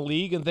around the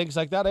league and things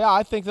like that, yeah,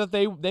 I think that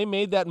they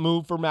made that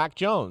move for Mac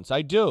Jones.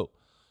 I do,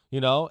 you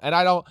know. And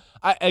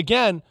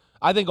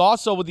I think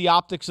also with the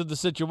optics of the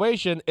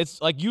situation, it's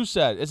like you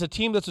said, it's a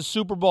team that's a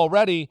Super Bowl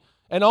ready,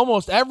 and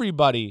almost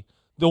everybody,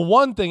 the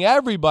one thing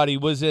everybody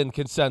was in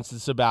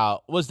consensus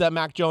about was that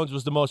Mac Jones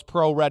was the most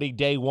pro-ready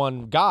day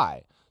one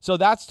guy. So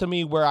that's to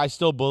me where I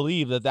still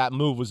believe that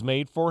move was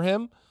made for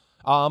him.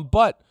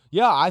 But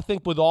yeah, I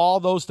think with all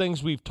those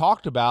things we've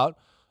talked about,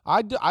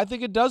 I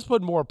think it does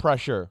put more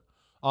pressure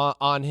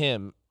on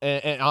him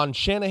and on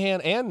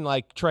Shanahan and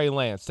like Trey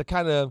Lance to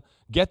kind of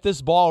get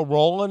this ball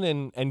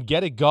rolling and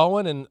get it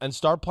going and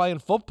start playing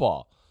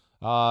football.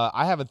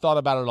 I haven't thought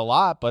about it a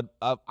lot, but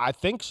I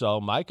think so,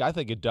 Mike. I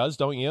think it does,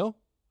 don't you?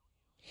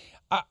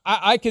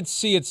 I could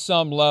see at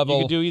some level.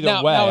 You could do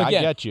either way. Now again,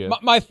 I get you.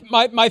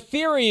 My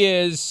theory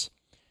is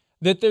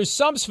that there's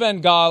some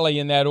Svengali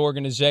in that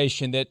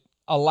organization that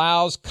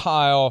allows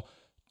Kyle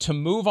to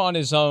move on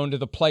his own to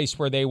the place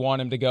where they want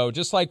him to go,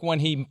 just like when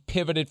he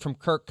pivoted from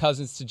Kirk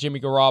Cousins to Jimmy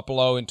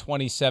Garoppolo in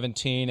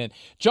 2017. And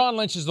John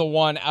Lynch is the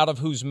one out of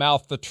whose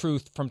mouth the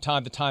truth from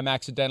time to time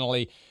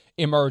accidentally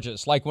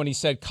emerges, like when he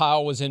said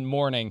Kyle was in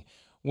mourning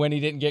when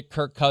he didn't get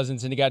Kirk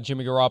Cousins and he got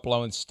Jimmy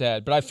Garoppolo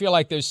instead. But I feel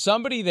like there's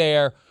somebody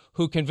there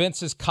who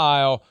convinces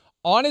Kyle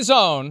on his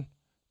own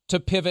to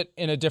pivot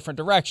in a different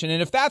direction.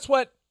 And if that's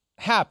what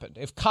happened,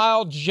 if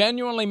Kyle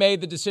genuinely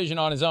made the decision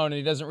on his own and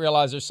he doesn't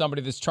realize there's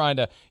somebody that's trying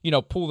to,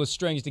 pull the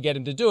strings to get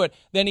him to do it,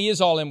 then he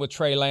is all in with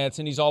Trey Lance,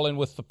 and he's all in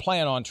with the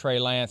plan on Trey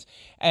Lance.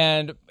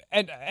 And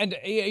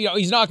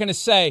he's not going to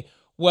say,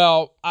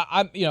 well,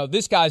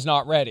 this guy's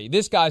not ready.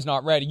 This guy's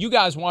not ready. You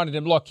guys wanted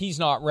him. Look, he's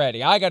not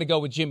ready. I got to go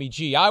with Jimmy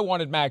G. I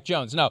wanted Mac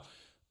Jones. No,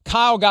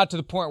 Kyle got to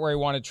the point where he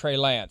wanted Trey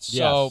Lance.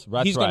 So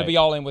he's going to be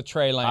all in with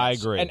Trey Lance. I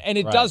agree. And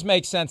it does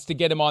make sense to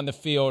get him on the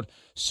field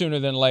sooner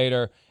than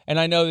later. And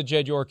I know that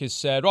Jed York has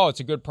said, it's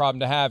a good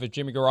problem to have if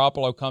Jimmy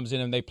Garoppolo comes in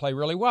and they play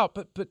really well.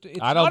 But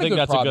it's I don't not think a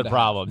good that's a good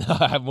problem.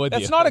 I'm with you.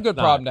 That's not a good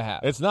problem to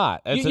have. It's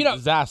not. It's a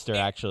disaster,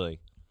 actually.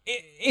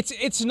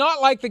 It's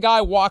not like the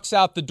guy walks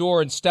out the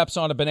door and steps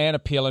on a banana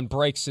peel and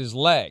breaks his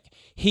leg.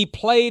 He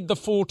played the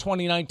full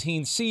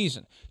 2019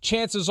 season.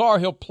 Chances are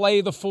he'll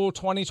play the full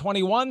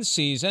 2021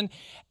 season,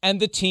 and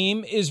the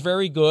team is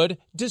very good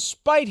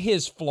despite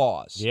his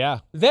flaws. Yeah.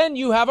 Then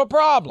you have a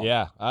problem.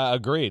 Yeah,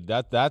 agreed.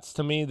 That's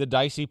to me the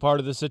dicey part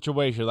of the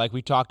situation, like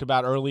we talked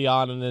about early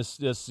on in this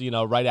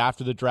right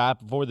after the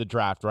draft, before the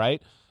draft,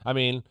 right? I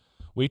mean,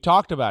 we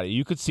talked about it.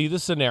 You could see the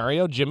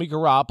scenario, Jimmy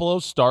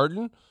Garoppolo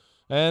starting,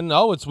 and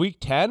it's week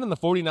 10 and the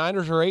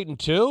 49ers are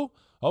 8-2.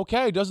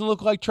 Okay, doesn't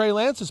look like Trey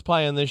Lance is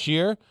playing this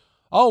year.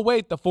 Oh,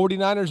 wait, the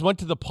 49ers went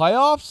to the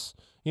playoffs,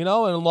 and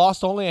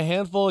lost only a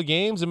handful of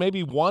games and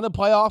maybe won a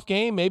playoff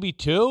game, maybe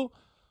 2.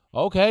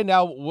 Okay,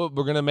 now we're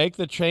going to make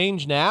the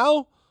change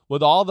now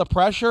with all the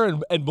pressure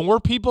and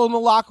more people in the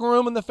locker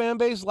room and the fan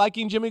base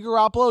liking Jimmy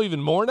Garoppolo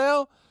even more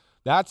now?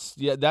 That's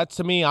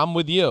to me, I'm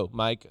with you,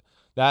 Mike.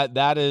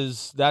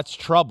 That's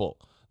trouble.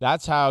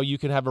 That's how you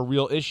can have a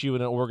real issue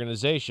in an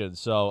organization.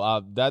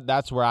 So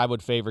that's where I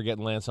would favor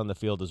getting Lance on the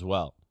field as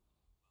well.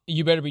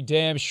 You better be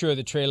damn sure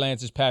that Trey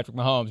Lance is Patrick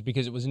Mahomes,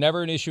 because it was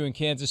never an issue in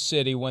Kansas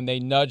City when they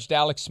nudged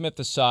Alex Smith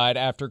aside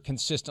after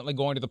consistently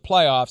going to the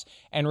playoffs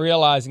and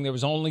realizing there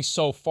was only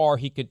so far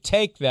he could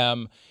take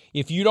them.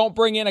 If you don't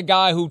bring in a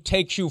guy who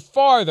takes you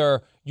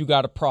farther, you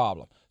got a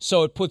problem.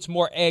 So it puts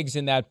more eggs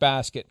in that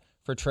basket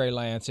for Trey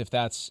Lance if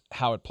that's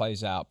how it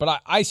plays out.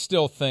 But I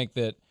still think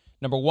that,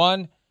 number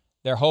one,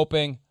 they're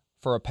hoping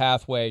for a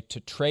pathway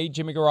to trade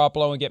Jimmy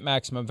Garoppolo and get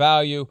maximum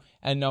value.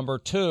 And number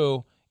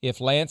two, if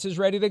Lance is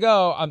ready to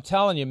go, I'm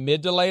telling you,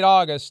 mid to late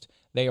August,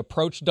 they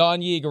approach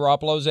Don Yee,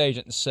 Garoppolo's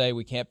agent, and say,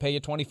 we can't pay you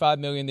 $25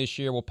 million this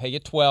year. We'll pay you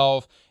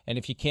 $12. And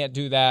if you can't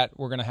do that,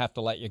 we're going to have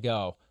to let you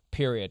go,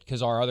 period,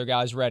 because our other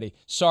guy's ready.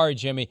 Sorry,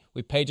 Jimmy.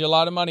 We paid you a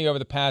lot of money over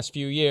the past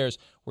few years.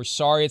 We're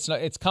sorry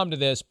it's come to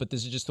this, but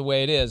this is just the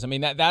way it is. I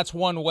mean, that's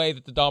one way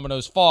that the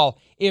dominoes fall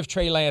if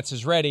Trey Lance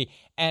is ready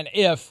and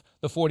if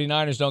the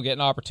 49ers don't get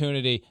an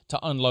opportunity to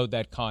unload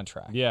that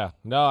contract. Yeah.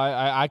 No,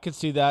 I could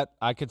see that.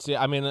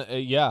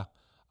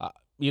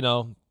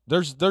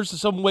 There's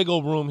some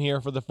wiggle room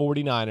here for the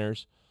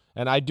 49ers,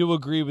 and I do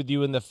agree with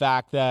you in the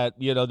fact that,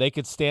 they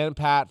could stand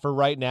pat for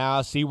right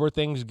now, see where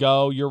things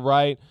go. You're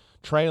right.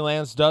 Trey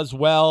Lance does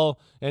well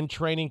in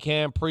training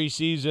camp,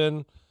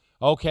 preseason.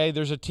 Okay,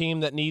 there's a team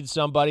that needs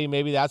somebody.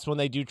 Maybe that's when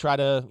they do try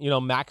to,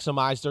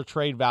 maximize their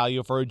trade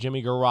value for a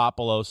Jimmy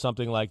Garoppolo,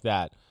 something like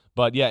that.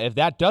 But, yeah, if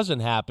that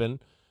doesn't happen,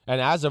 and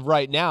as of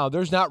right now,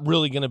 there's not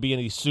really going to be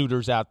any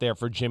suitors out there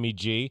for Jimmy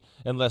G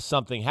unless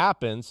something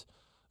happens,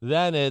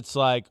 then it's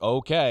like,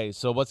 okay,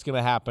 so what's going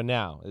to happen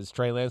now? Is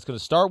Trey Lance going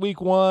to start week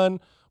 1?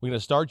 We're going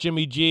to start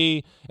Jimmy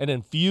G and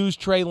infuse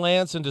Trey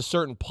Lance into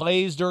certain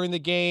plays during the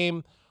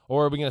game?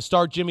 Or are we going to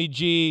start Jimmy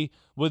G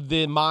with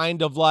the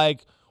mind of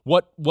like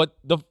what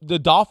the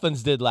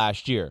Dolphins did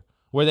last year,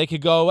 where they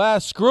could go,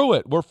 screw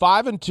it. We're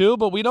 5-2,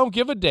 but we don't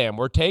give a damn.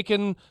 We're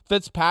taking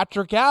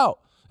Fitzpatrick out,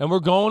 and we're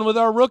going with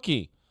our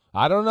rookie.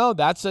 I don't know.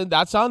 That's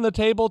on the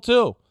table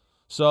too.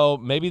 So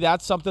maybe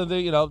that's something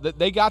that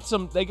they got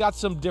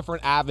some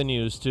different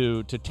avenues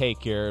to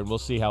take here, and we'll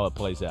see how it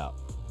plays out.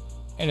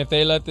 And if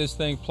they let this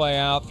thing play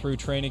out through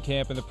training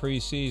camp in the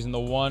preseason, the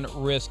one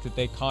risk that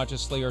they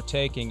consciously are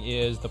taking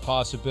is the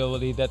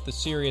possibility that the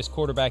serious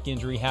quarterback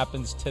injury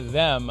happens to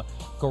them.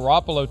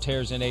 Garoppolo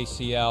tears an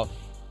ACL,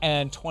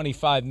 and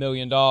 $25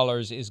 million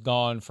is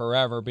gone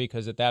forever,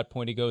 because at that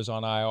point he goes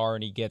on IR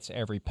and he gets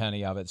every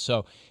penny of it.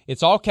 So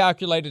it's all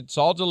calculated. It's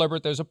all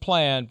deliberate. There's a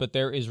plan, but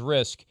there is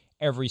risk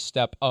every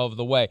step of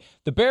the way.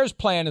 The Bears'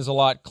 plan is a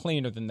lot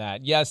cleaner than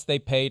that. Yes, they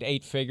paid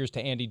 8 figures to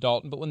Andy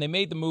Dalton, but when they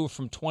made the move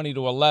from 20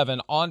 to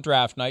 11 on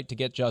draft night to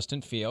get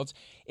Justin Fields,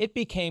 it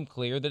became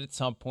clear that at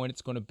some point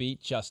it's going to be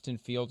Justin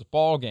Fields'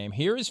 ball game.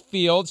 Here is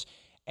Fields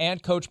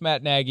and Coach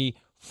Matt Nagy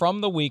from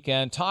the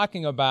weekend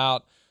talking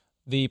about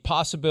the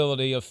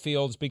possibility of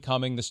Fields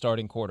becoming the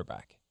starting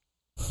quarterback.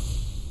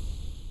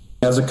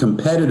 As a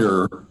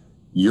competitor,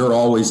 you're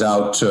always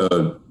out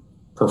to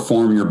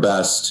perform your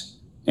best.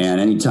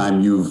 And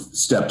anytime you've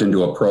stepped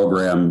into a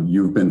program,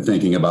 you've been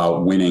thinking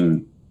about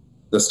winning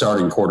the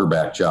starting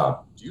quarterback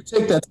job. Do you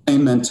take that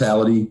same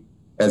mentality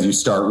as you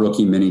start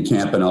rookie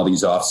minicamp and all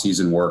these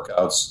off-season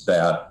workouts,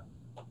 that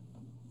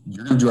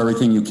you're going to do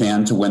everything you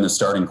can to win the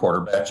starting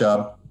quarterback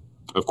job?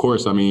 Of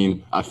course. I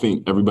mean, I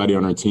think everybody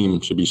on our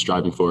team should be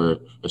striving for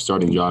a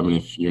starting job. And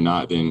if you're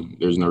not, then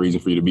there's no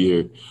reason for you to be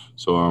here.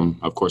 So,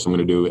 of course, I'm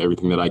going to do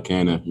everything that I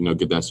can to,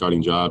 get that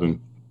starting job. And,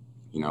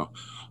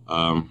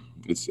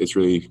 it's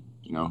really,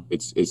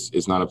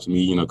 it's not up to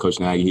me. Coach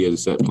Nagy, he has a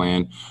set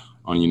plan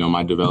on,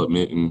 my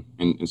development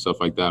and stuff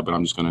like that. But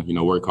I'm just going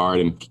to, work hard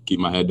and keep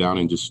my head down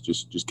and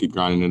just keep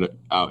grinding it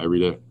out every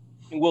day.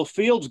 Will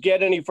Fields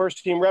get any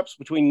first-team reps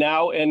between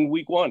now and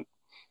week 1?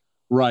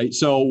 Right.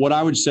 So what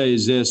I would say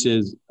is this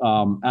is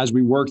as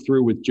we work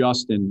through with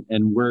Justin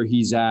and where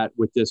he's at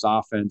with this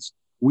offense,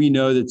 we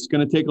know that it's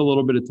going to take a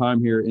little bit of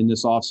time here in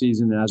this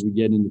offseason as we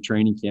get into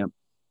training camp.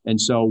 And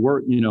so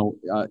we're,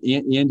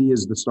 Andy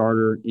is the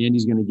starter.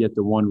 Andy's going to get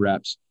the 1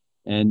 reps.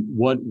 And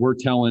what we're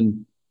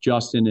telling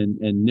Justin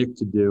and Nick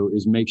to do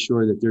is make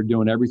sure that they're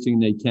doing everything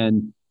they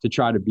can to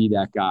try to be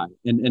that guy.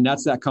 And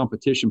that's that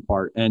competition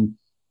part. And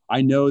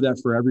I know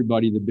that for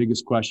everybody, the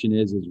biggest question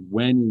is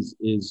when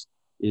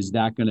is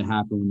that going to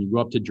happen? When you go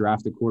up to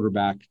draft a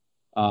quarterback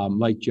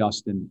like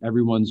Justin,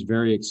 everyone's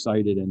very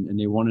excited and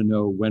they want to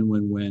know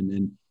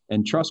when.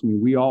 And trust me,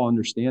 we all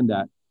understand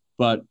that.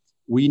 But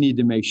we need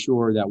to make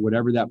sure that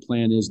whatever that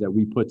plan is that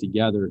we put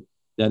together,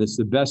 that it's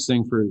the best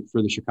thing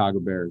for the Chicago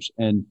Bears.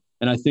 And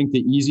I think the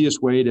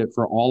easiest way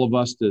for all of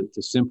us to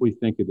simply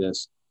think of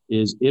this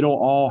is it'll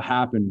all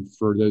happen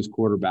for those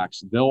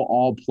quarterbacks. They'll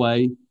all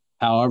play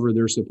however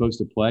they're supposed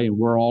to play, and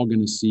we're all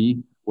going to see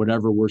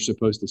whatever we're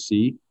supposed to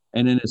see.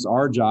 And then it's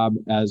our job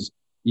as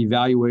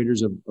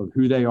evaluators of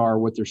who they are,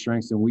 what their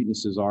strengths and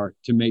weaknesses are,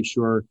 to make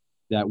sure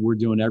that we're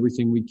doing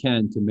everything we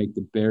can to make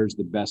the Bears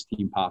the best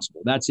team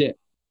possible. That's it.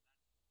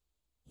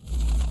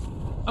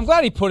 I'm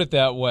glad he put it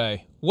that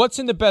way. What's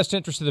in the best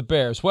interest of the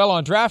Bears? Well,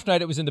 on draft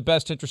night, it was in the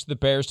best interest of the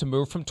Bears to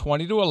move from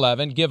 20 to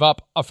 11, give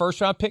up a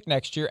first-round pick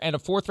next year and a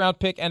fourth-round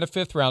pick and a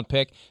fifth-round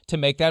pick to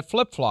make that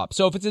flip-flop.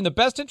 So if it's in the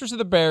best interest of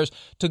the Bears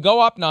to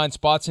go up 9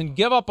 spots and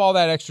give up all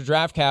that extra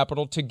draft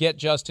capital to get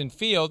Justin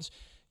Fields,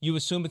 you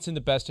assume it's in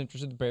the best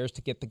interest of the Bears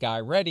to get the guy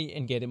ready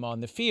and get him on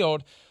the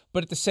field.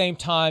 But at the same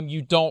time,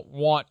 you don't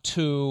want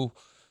to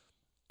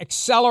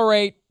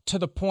accelerate to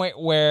the point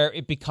where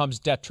it becomes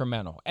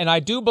detrimental. And I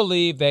do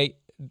believe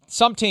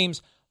some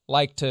teams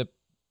like to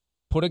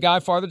put a guy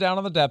farther down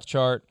on the depth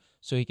chart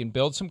so he can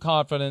build some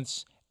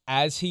confidence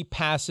as he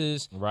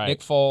passes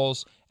Nick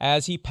Foles,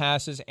 as he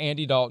passes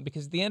Andy Dalton.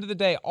 Because at the end of the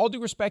day, all due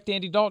respect to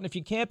Andy Dalton, if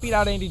you can't beat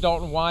out Andy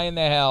Dalton, why in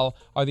the hell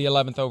are the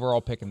 11th overall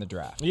pick in the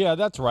draft? Yeah,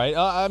 that's right.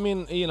 I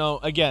mean,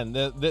 again,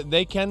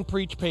 they can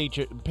preach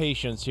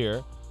patience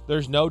here.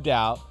 There's no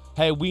doubt.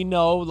 Hey, we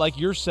know, like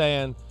you're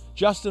saying,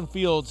 Justin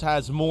Fields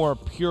has more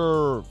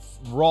pure,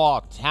 raw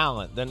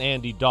talent than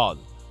Andy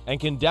Dalton and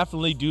can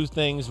definitely do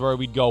things where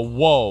we'd go,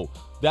 whoa,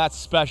 that's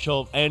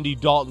special. Andy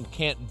Dalton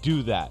can't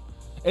do that.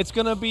 It's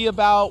going to be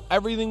about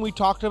everything we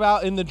talked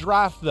about in the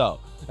draft, though.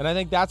 And I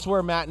think that's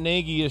where Matt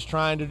Nagy is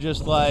trying to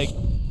just,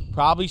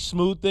 probably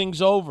smooth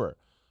things over.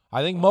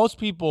 I think most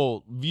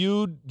people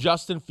viewed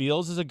Justin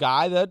Fields as a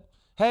guy that,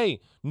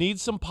 hey,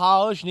 needs some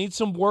polish, needs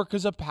some work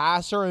as a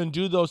passer and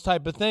do those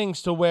type of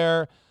things, to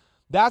where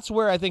that's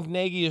where I think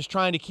Nagy is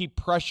trying to keep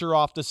pressure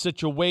off the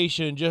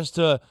situation, just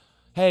to,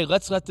 hey,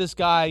 let's let this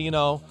guy,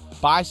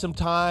 buy some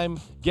time,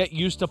 get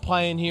used to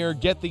playing here,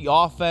 get the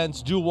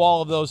offense, do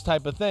all of those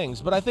type of things.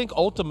 But I think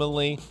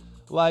ultimately,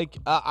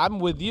 I'm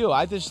with you.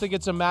 I just think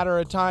it's a matter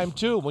of time,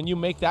 too. When you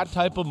make that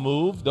type of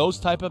move, those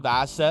type of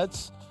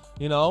assets,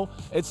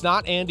 it's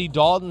not Andy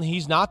Dalton.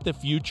 He's not the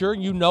future.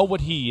 You know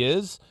what he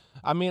is.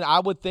 I mean, I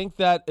would think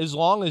that as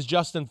long as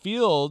Justin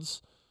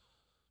Fields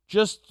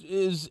just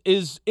is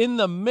in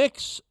the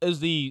mix as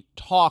the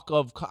talk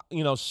of,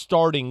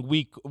 starting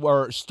week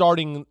or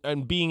starting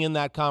and being in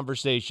that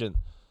conversation,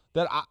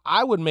 that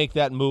I would make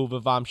that move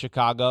if I'm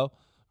Chicago.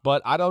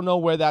 But I don't know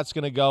where that's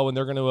going to go, and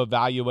they're going to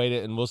evaluate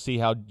it, and we'll see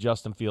how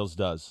Justin Fields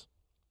does.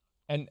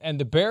 And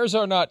the Bears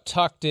are not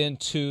tucked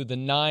into the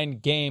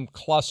 9-game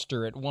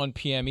cluster at 1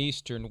 p.m.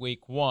 Eastern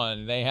week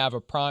 1. They have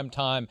a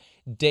primetime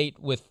date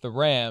with the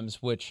Rams,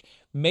 which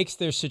makes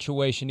their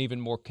situation even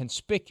more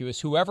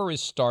conspicuous. Whoever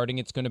is starting,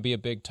 it's going to be a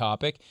big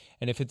topic.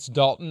 And if it's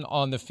Dalton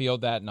on the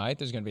field that night,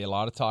 there's going to be a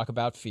lot of talk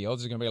about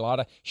Fields. There's going to be a lot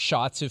of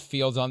shots of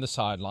Fields on the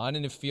sideline.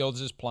 And if Fields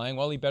is playing,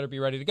 well, he better be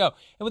ready to go.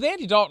 And with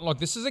Andy Dalton, look,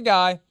 this is a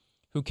guy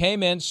who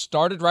came in,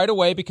 started right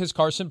away because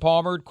Carson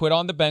Palmer had quit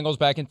on the Bengals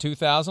back in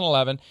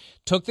 2011,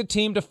 took the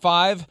team to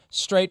 5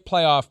 straight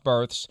playoff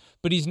berths,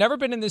 but he's never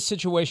been in this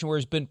situation where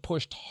he's been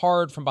pushed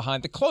hard from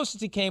behind. The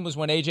closest he came was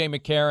when A.J.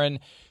 McCarron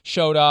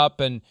showed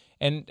up and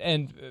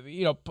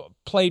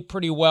played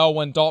pretty well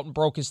when Dalton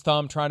broke his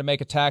thumb trying to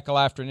make a tackle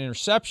after an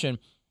interception.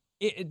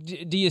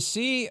 Do you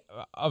see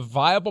a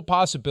viable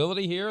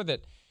possibility here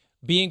that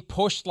being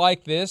pushed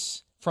like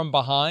this from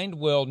behind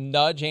will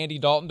nudge Andy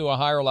Dalton to a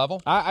higher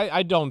level?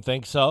 I don't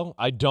think so.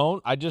 I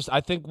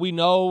think we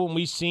know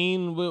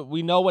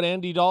we know what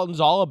Andy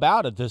Dalton's all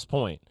about at this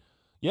point.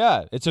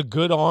 Yeah, it's a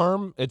good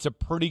arm. It's a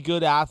pretty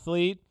good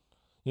athlete,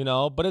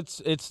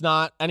 but it's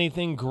not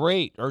anything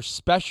great or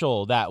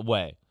special that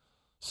way.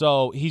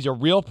 So he's a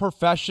real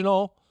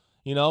professional.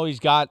 He's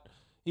got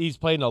He's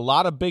played in a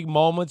lot of big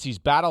moments. He's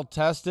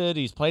battle-tested.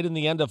 He's played in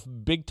the end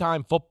of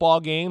big-time football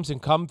games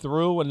and come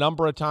through a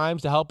number of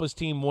times to help his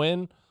team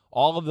win,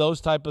 all of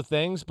those type of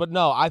things. But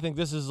no, I think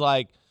this is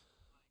like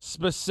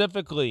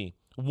specifically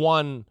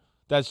one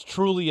that's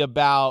truly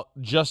about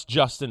just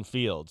Justin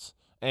Fields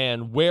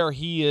and where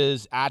he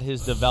is at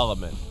his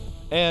development.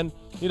 And,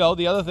 you know,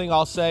 the other thing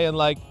I'll say in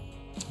like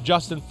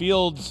Justin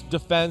Fields'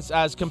 defense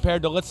as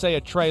compared to, let's say,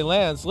 a Trey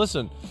Lance,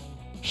 listen,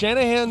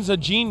 Shanahan's a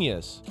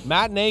genius.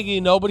 Matt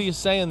Nagy, nobody is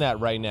saying that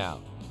right now,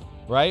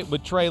 right?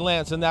 With Trey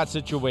Lance in that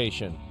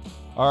situation,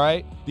 all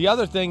right? The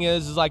other thing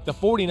is like the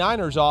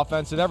 49ers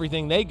offense and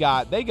everything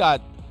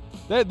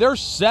they're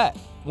set.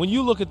 When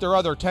you look at their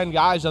other 10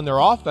 guys on their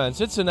offense,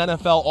 it's an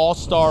NFL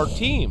all-star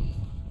team.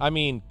 I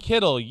mean,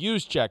 Kittle,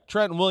 Juszczyk,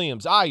 Trent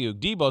Williams,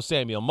 Ayuk, Deebo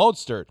Samuel,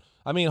 Mostert.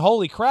 I mean,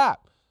 holy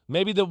crap.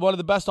 Maybe one of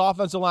the best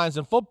offensive lines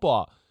in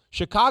football.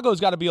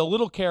 Chicago's got to be a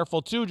little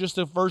careful, too, just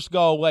to first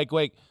go, like,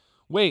 wait,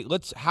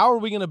 how are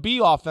we going to be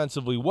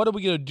offensively? What are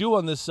we going to do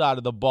on this side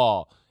of the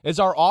ball? Is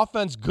our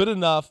offense good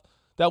enough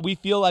that we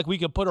feel like we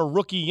could put a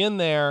rookie in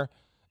there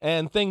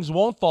and things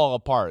won't fall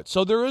apart?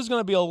 So there is going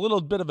to be a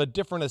little bit of a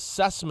different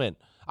assessment,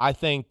 I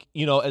think,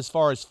 you know, as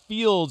far as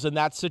Fields in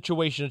that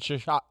situation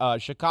in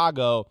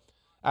Chicago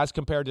as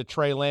compared to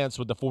Trey Lance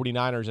with the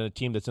 49ers and a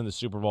team that's in the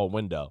Super Bowl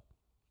window.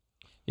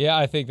 Yeah,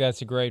 I think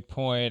that's a great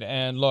point.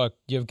 And look,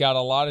 you've got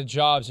a lot of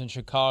jobs in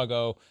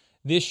Chicago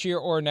this year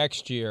or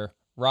next year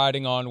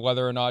riding on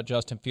whether or not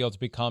Justin Fields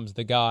becomes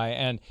the guy.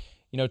 And,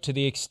 you know, to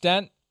the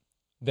extent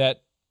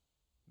that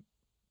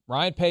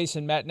Ryan Pace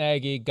and Matt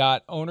Nagy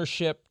got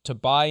ownership to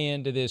buy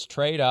into this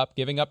trade up,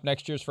 giving up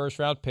next year's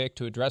first-round pick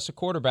to address a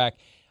quarterback,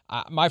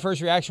 my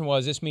first reaction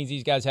was this means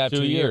these guys have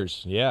 2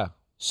 years. Yeah.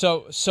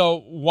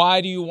 So why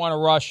do you want to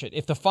rush it?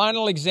 If the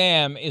final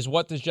exam is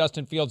what does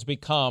Justin Fields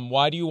become,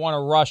 why do you want to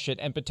rush it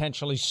and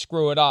potentially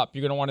screw it up?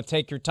 You're going to want to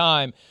take your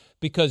time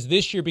because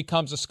this year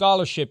becomes a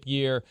scholarship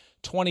year.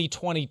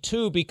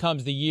 2022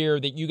 becomes the year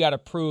that you got to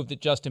prove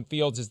that Justin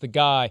Fields is the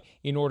guy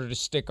in order to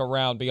stick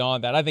around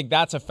beyond that. I think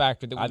that's a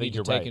factor that we need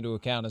to take into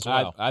account as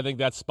well. I think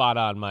that's spot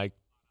on, Mike.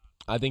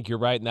 I think you're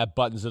right, and that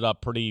buttons it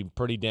up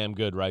pretty damn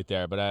good right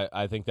there. But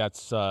I think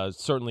that's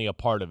certainly a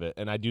part of it,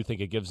 and I do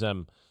think it gives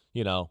them,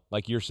 you know,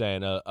 like you're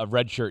saying, a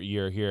redshirt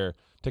year here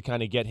to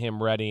kind of get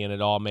him ready and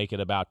it all make it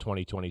about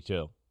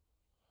 2022.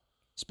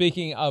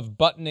 Speaking of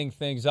buttoning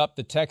things up,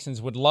 the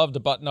Texans would love to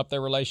button up their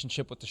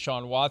relationship with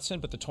Deshaun Watson,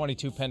 but the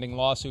 22 pending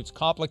lawsuits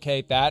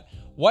complicate that.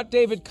 What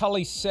David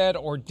Culley said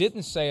or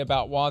didn't say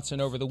about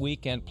Watson over the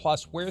weekend,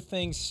 plus where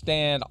things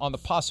stand on the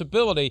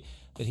possibility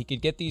that he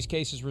could get these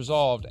cases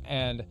resolved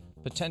and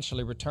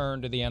potentially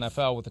return to the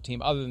NFL with a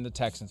team other than the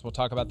Texans. We'll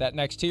talk about that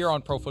next here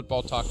on Pro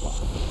Football Talk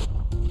Live.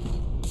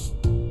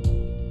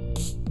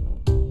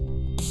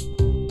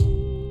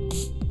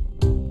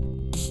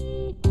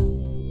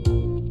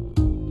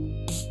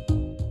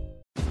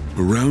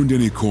 Around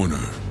any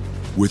corner,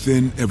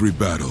 within every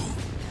battle,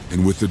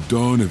 and with the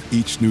dawn of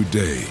each new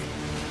day,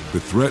 the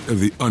threat of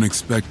the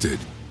unexpected,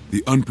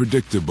 the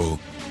unpredictable,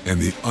 and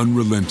the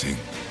unrelenting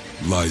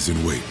lies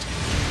in wait.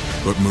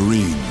 But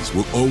Marines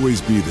will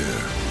always be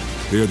there.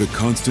 They are the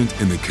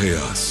constant in the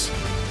chaos.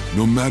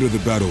 No matter the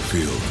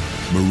battlefield,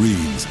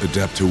 Marines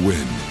adapt to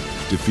win,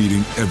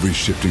 defeating every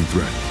shifting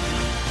threat,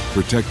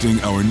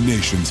 protecting our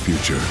nation's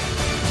future.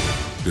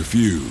 The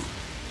few,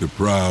 the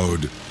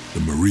proud, the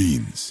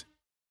Marines.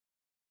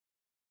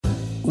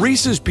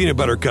 Reese's Peanut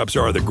Butter Cups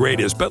are the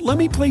greatest, but let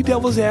me play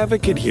devil's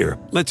advocate here.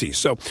 Let's see.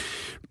 So,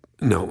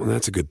 no,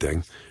 that's a good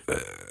thing.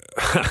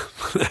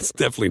 That's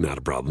definitely not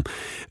a problem.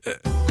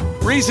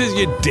 Reese's,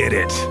 you did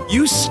it.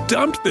 You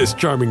stumped this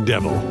charming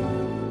devil.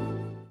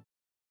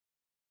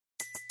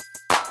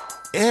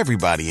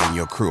 Everybody in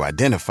your crew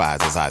identifies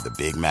as either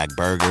Big Mac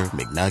Burger,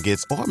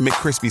 McNuggets, or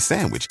McCrispy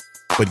Sandwich.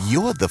 But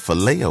you're the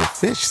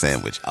Filet-O-Fish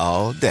Sandwich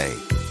all day.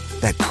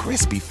 That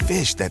crispy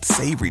fish, that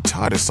savory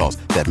tartar sauce,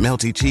 that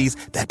melty cheese,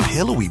 that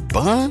pillowy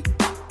bun.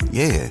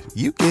 Yeah,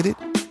 you get it.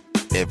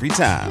 Every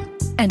time.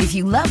 And if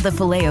you love the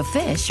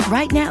Filet-O-Fish,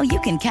 right now you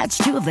can catch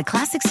two of the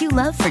classics you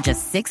love for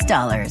just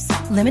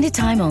 $6. Limited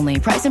time only.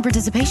 Price and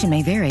participation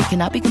may vary.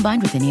 Cannot be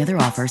combined with any other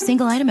offer.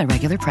 Single item at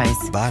regular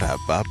price.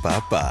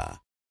 Ba-da-ba-ba-ba.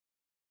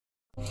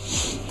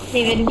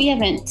 David, we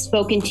haven't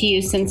spoken to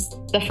you since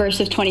the first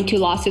of 22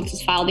 lawsuits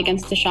was filed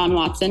against Deshaun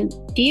Watson.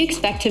 Do you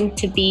expect him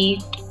to be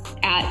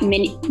at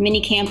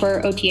minicamp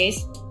or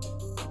OTAs?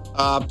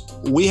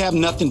 We have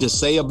nothing to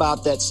say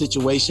about that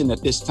situation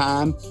at this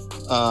time.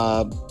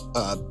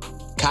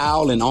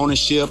 Kyle and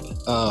ownership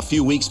a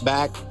few weeks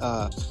back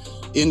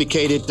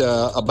indicated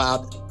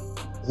about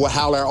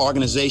how our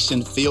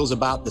organization feels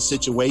about the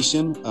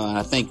situation.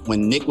 I think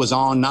when Nick was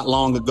on not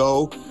long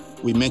ago,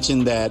 we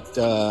mentioned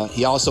that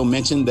he also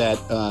mentioned that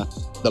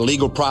the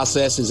legal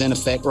process is in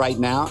effect right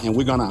now, and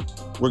we're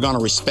gonna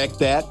respect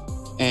that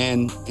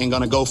and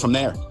gonna go from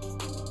there.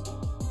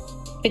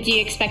 But do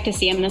you expect to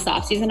see him this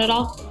offseason at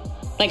all?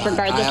 Like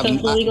regardless of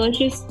the legal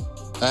issues?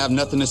 I have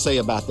nothing to say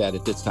about that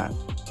at this time.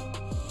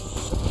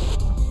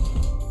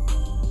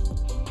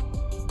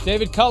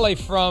 David Culley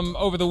from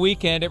over the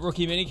weekend at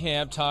Rookie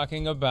Minicamp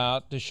talking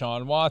about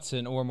Deshaun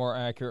Watson, or more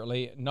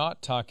accurately,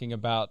 not talking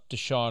about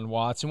Deshaun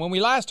Watson. When we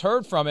last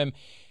heard from him,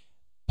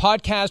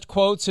 podcast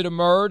quotes had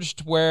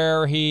emerged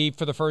where he,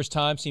 for the first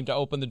time, seemed to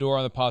open the door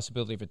on the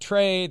possibility of a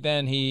trade.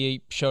 Then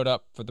he showed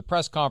up for the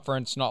press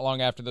conference not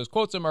long after those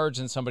quotes emerged,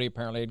 and somebody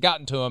apparently had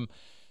gotten to him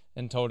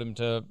and told him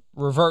to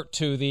revert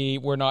to the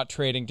 "we're not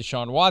trading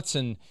Deshaun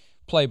Watson"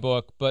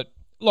 playbook. But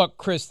look,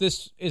 Chris,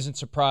 this isn't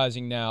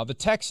surprising now. The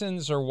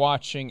Texans are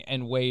watching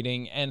and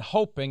waiting and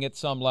hoping at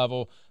some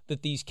level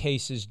that these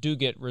cases do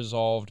get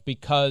resolved,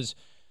 because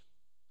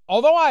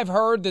although I've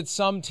heard that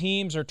some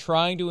teams are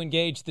trying to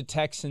engage the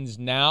Texans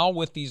now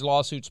with these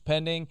lawsuits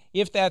pending,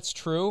 if that's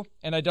true,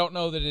 and I don't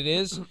know that it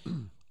is,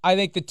 I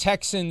think the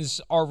Texans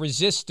are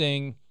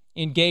resisting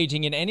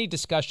engaging in any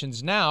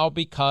discussions now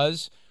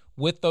because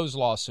with those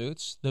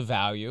lawsuits, the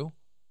value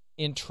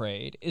in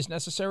trade is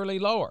necessarily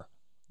lower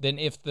than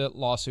if the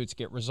lawsuits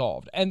get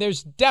resolved. And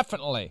there's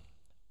definitely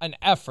an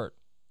effort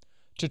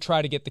to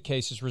try to get the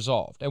cases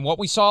resolved. And what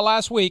we saw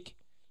last week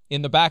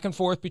in the back and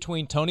forth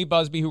between Tony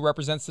Busby, who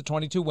represents the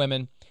 22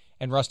 women,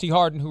 and Rusty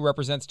Hardin, who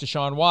represents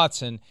Deshaun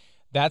Watson,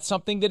 that's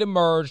something that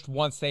emerged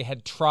once they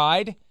had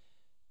tried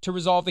to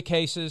resolve the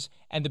cases.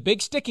 And the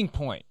big sticking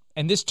point,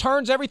 and this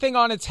turns everything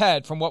on its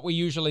head from what we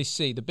usually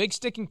see, the big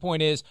sticking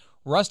point is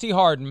Rusty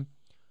Hardin,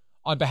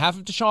 on behalf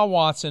of Deshaun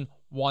Watson,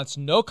 wants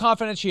no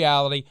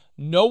confidentiality,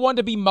 no one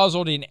to be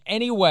muzzled in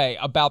any way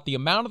about the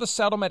amount of the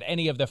settlement,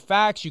 any of the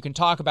facts. You can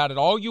talk about it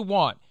all you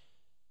want.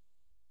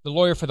 The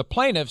lawyer for the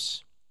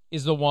plaintiffs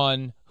is the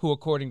one who,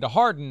 according to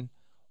Hardin,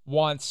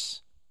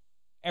 wants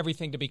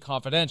everything to be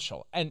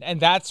confidential.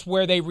 And that's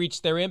where they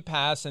reached their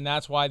impasse, and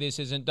that's why this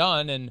isn't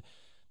done. And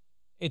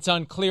it's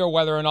unclear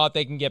whether or not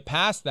they can get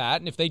past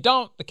that. And if they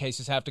don't, the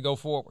cases have to go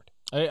forward.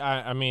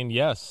 I mean,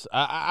 yes.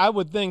 I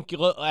would think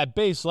at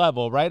base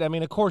level, right? I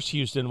mean, of course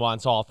Houston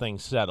wants all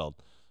things settled.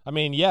 I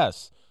mean,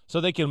 yes. So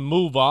they can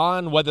move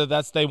on, whether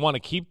that's they want to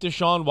keep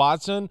Deshaun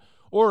Watson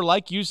or,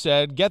 like you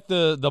said, get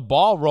the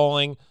ball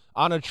rolling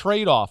on a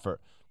trade offer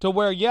to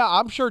where, yeah,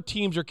 I'm sure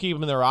teams are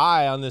keeping their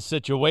eye on this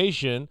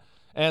situation.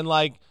 And,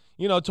 like,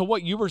 you know, to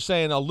what you were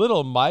saying a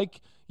little,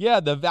 Mike, yeah,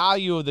 the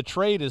value of the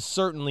trade is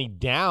certainly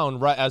down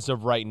right as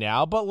of right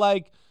now. But,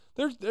 like,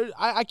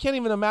 I can't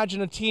even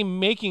imagine a team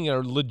making a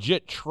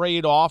legit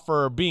trade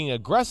offer or being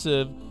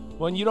aggressive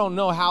when you don't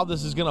know how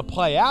this is going to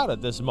play out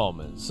at this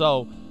moment.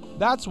 So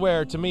that's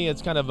where, to me,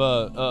 it's kind of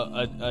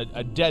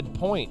a dead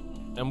point,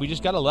 and we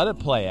just got to let it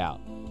play out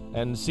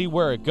and see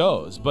where it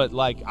goes. But,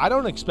 like, I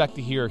don't expect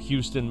to hear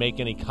Houston make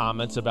any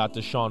comments about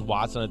Deshaun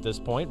Watson at this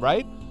point,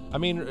 right? I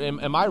mean,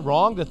 am I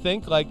wrong to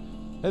think, like,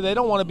 they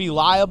don't want to be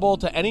liable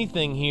to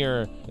anything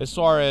here as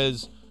far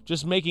as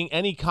just making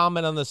any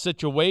comment on the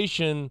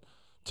situation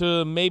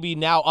to maybe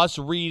now us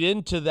read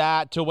into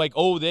that to, like,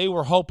 oh, they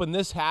were hoping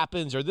this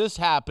happens or this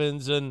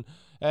happens, and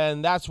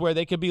that's where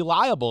they could be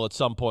liable at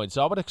some point.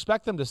 So I would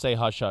expect them to say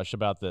hush-hush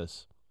about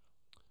this.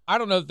 I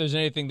don't know if there's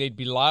anything they'd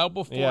be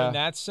liable for in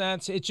that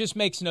sense. It just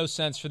makes no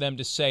sense for them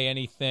to say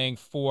anything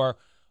for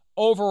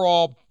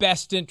overall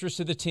best interest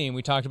of the team.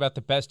 We talked about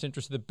the best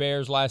interest of the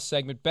Bears last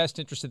segment, best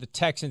interest of the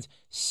Texans.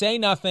 Say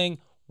nothing,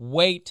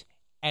 wait,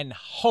 and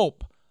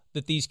hope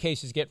that these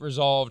cases get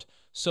resolved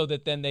so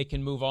that then they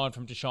can move on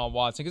from Deshaun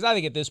Watson. Because I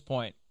think at this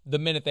point, the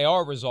minute they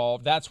are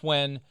resolved, that's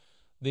when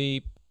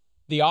the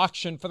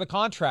auction for the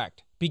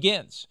contract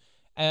begins.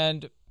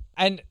 And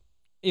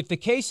if the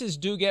cases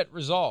do get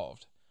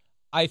resolved,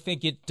 I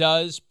think it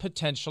does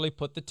potentially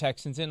put the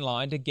Texans in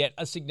line to get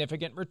a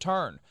significant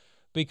return.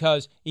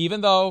 Because even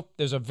though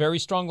there's a very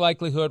strong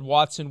likelihood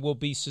Watson will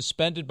be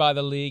suspended by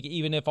the league,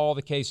 even if all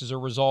the cases are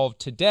resolved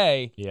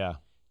today,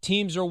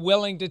 teams are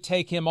willing to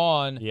take him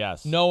on,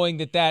 knowing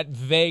that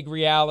vague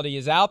reality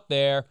is out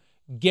there.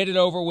 Get it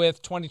over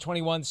with,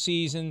 2021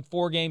 season,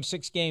 4 games,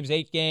 6 games,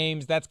 8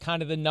 games. That's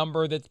kind of the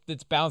number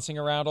that's bouncing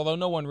around, although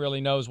no one really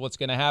knows what's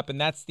going to happen.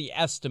 That's the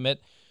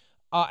estimate.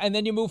 And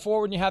then you move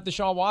forward and you have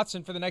Deshaun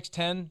Watson for the next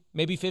 10,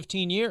 maybe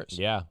 15 years.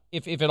 Yeah.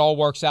 If it all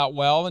works out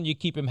well and you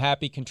keep him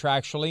happy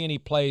contractually and he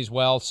plays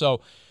well.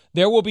 So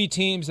there will be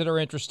teams that are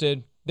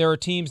interested. There are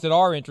teams that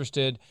are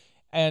interested.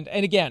 And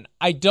again,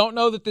 I don't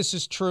know that this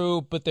is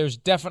true, but there's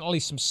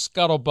definitely some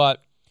scuttlebutt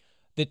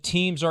that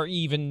teams are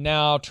even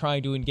now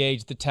trying to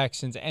engage the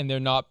Texans and they're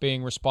not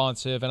being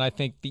responsive. And I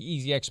think the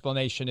easy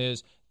explanation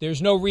is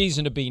there's no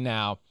reason to be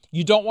now.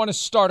 You don't want to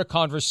start a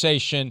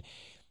conversation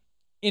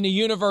in a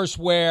universe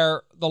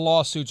where the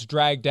lawsuits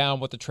drag down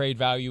what the trade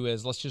value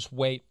is. Let's just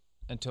wait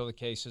until the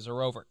cases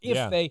are over,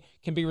 if they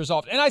can be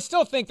resolved. And I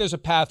still think there's a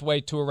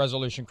pathway to a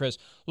resolution, Chris.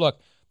 Look,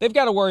 they've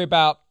got to worry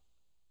about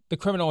the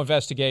criminal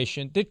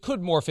investigation that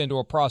could morph into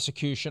a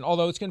prosecution,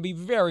 although it's going to be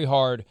very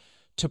hard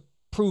to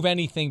prove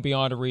anything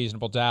beyond a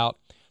reasonable doubt.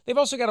 They've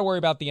also got to worry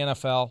about the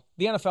NFL.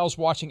 The NFL's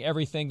watching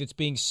everything that's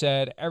being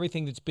said,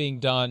 everything that's being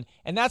done.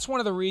 And that's one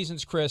of the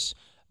reasons, Chris,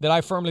 that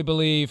I firmly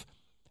believe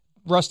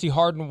Rusty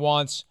Hardin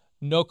wants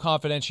no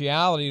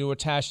confidentiality to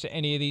attach to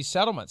any of these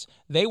settlements.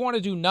 They want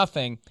to do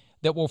nothing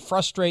that will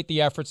frustrate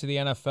the efforts of the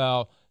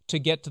NFL to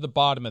get to the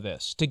bottom of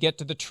this, to get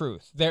to the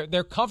truth.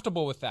 They're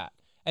comfortable with that,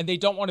 and they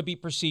don't want to be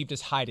perceived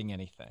as hiding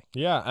anything.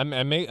 Yeah, I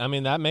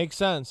mean that makes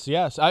sense.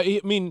 Yes, I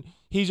mean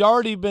he's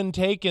already been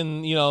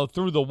taken,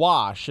 through the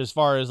wash as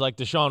far as like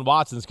Deshaun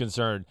Watson's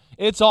concerned.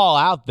 It's all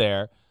out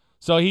there,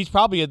 so he's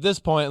probably at this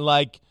point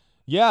like,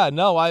 yeah,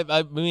 no,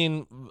 I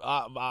mean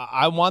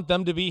I want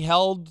them to be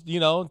held,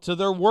 to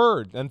their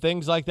word and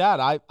things like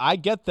that. I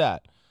get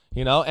that,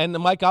 and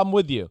Mike, I'm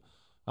with you.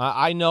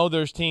 I know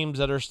there's teams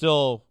that are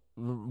still.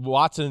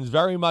 Watson's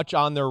very much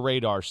on their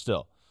radar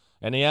still.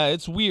 And yeah,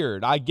 it's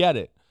weird. I get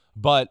it.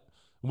 But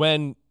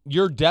when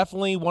you're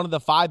definitely one of the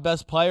 5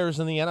 best players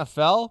in the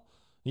NFL,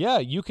 yeah,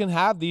 you can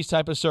have these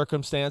type of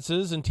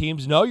circumstances and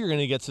teams know you're going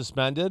to get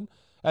suspended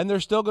and they're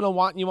still going to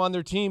want you on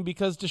their team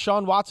because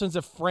Deshaun Watson's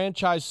a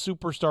franchise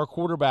superstar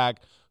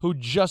quarterback who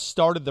just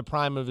started the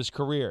prime of his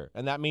career.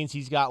 And that means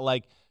he's got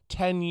like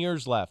 10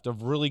 years left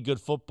of really good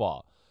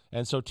football.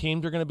 And so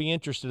teams are going to be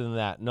interested in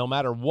that no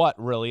matter what,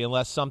 really,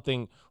 unless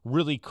something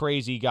really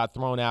crazy got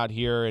thrown out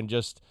here and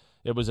just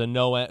it was a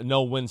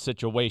no-win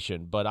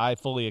situation. But I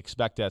fully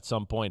expect at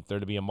some point there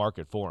to be a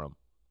market for him.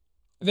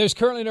 There's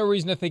currently no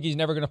reason to think he's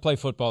never going to play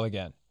football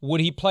again.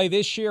 Would he play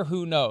this year?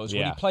 Who knows? Yeah.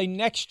 Would he play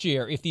next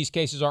year if these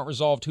cases aren't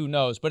resolved? Who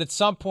knows? But at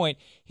some point,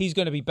 he's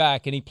going to be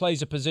back, and he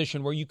plays a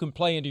position where you can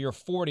play into your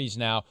 40s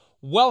now,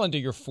 well into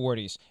your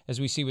 40s, as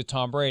we see with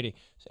Tom Brady.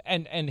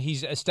 And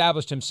he's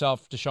established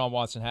himself, Deshaun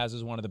Watson has,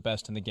 as one of the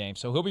best in the game.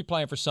 So he'll be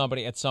playing for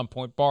somebody at some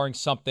point, barring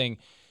something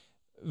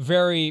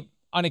very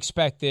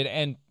unexpected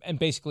and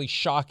basically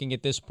shocking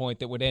at this point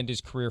that would end his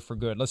career for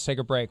good. Let's take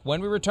a break. When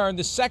we return,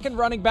 the second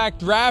running back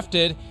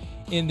drafted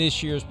in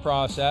this year's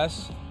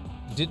process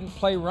didn't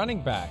play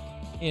running back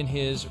in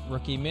his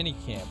rookie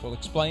minicamp. We'll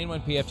explain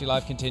when PFT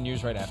Live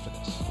continues right after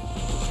this.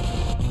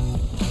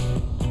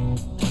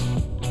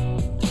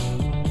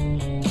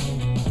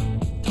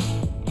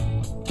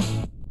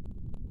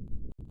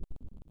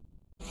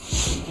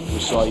 We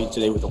saw you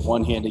today with a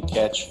one-handed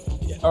catch.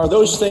 Are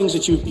those things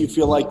that you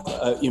feel like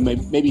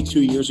maybe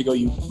 2 years ago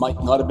you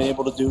might not have been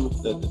able to do,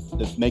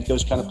 that make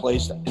those kind of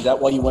plays? Is that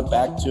why you went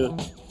back to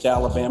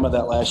Alabama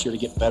that last year to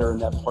get better in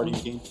that part of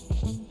your game?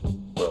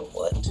 Bro,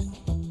 what?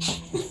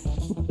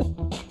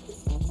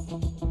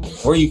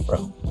 Where are you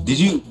from? Did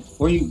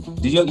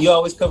you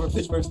always cover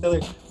Pittsburgh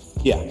Steelers?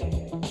 Yeah.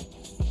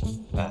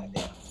 God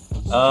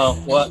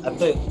damn. Well,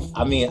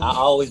 I've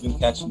always been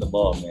catching the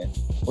ball, man.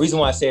 The reason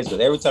why I say it is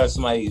because every time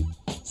somebody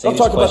I'm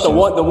talking about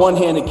the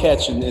one-handed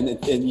catch, and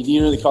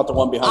you nearly caught the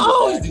one behind. I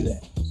always do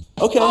that.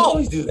 Okay. I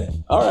always do that.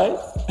 All right.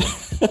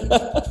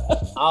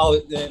 I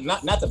always,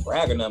 not to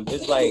brag or nothing.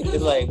 It's like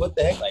what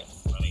the heck? Like,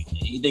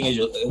 you think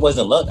it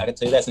wasn't luck? I can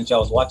tell you that since y'all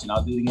was watching.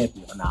 I'll do it again.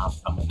 Nah,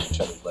 I'm gonna get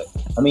trouble. But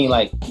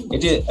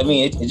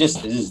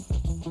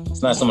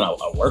it's not something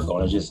I work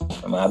on. It's just,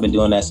 I've been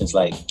doing that since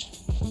like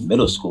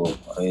middle school.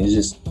 It's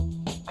just,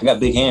 I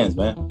got big hands,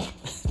 man.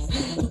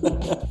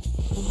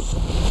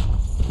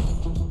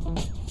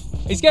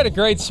 He's got a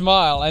great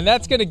smile, and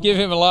that's going to give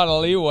him a lot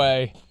of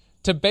leeway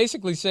to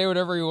basically say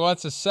whatever he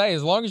wants to say.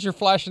 As long as you're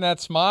flashing that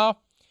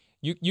smile,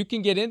 you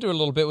can get into it a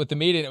little bit with the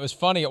media. And it was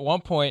funny, at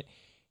one point,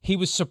 he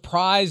was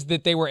surprised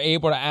that they were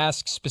able to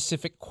ask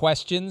specific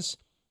questions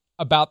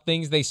about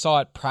things they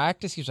saw at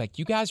practice. He was like,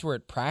 you guys were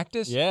at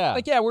practice? Yeah.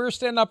 Like, yeah, we were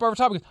standing up over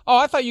top. Oh,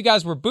 I thought you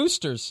guys were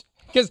boosters.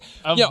 Because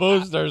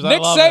boosters,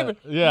 Nick I love Saban, it.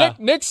 Yeah.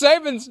 Nick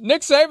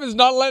Saban's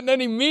not letting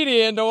any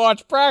media in to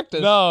watch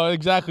practice. No,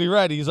 exactly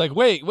right. He's like,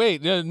 wait,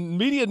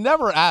 media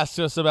never asks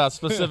us about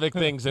specific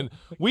things, and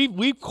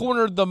we've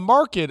cornered the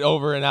market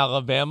over in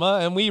Alabama,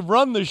 and we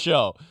run the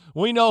show.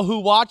 We know who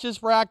watches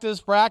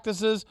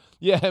practices,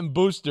 yeah, and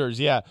boosters,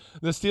 yeah.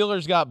 The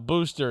Steelers got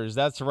boosters,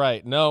 that's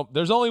right. No,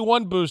 there's only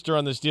one booster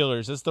on the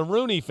Steelers. It's the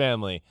Rooney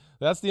family.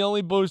 That's the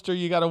only booster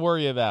you got to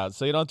worry about,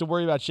 so you don't have to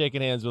worry about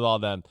shaking hands with all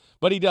them.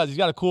 But he does. He's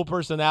got a cool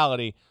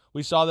personality.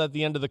 We saw that at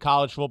the end of the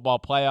college football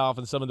playoff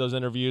and some of those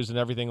interviews and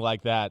everything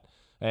like that,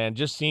 and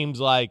just seems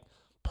like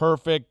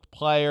perfect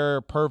player,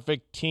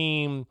 perfect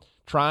team,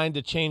 trying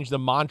to change the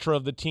mantra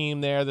of the team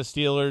there, the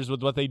Steelers,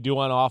 with what they do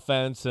on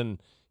offense, and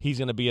he's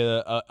going to be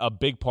a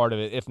big part of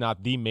it, if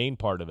not the main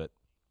part of it.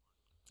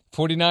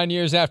 49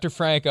 years after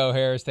Franco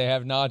Harris, they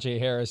have Najee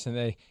Harris, and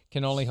they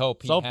can only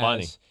hope he has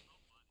funny.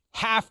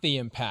 Half the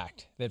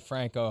impact that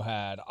Franco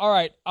had. All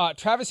right,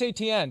 Travis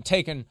Etienne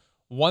taken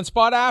one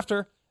spot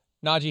after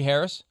Najee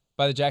Harris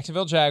by the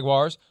Jacksonville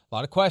Jaguars. A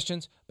lot of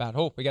questions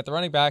about, we got the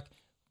running back.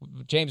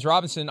 James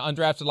Robinson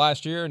undrafted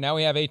last year. Now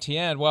we have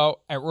Etienne.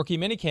 Well, at rookie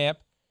minicamp,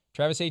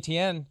 Travis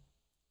Etienne,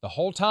 the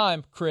whole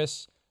time,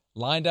 Chris,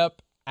 lined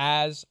up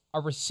as a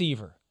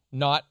receiver,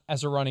 not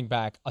as a running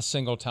back a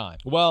single time.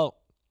 Well,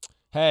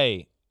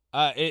 hey,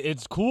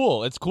 it's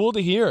cool. It's cool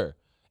to hear.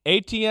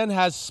 Etienne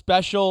has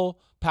special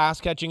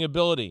pass-catching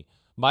ability.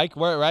 Mike,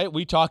 right?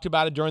 We talked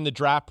about it during the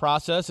draft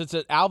process. It's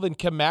an Alvin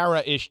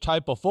Kamara-ish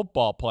type of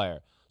football player.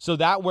 So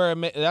that's where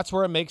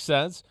it makes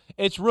sense.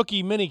 It's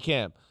rookie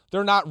minicamp.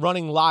 They're not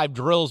running live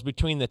drills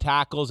between the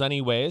tackles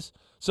anyways.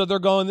 So they're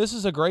going, this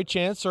is a great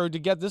chance to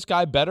get this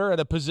guy better at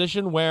a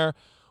position where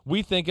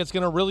we think it's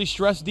going to really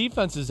stress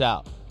defenses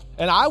out.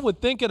 And I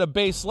would think at a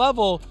base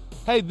level,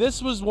 hey,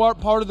 this was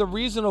part of the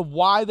reason of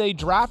why they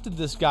drafted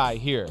this guy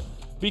here.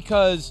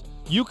 Because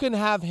you can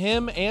have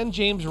him and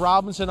James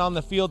Robinson on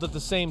the field at the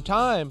same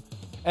time.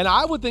 And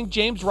I would think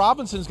James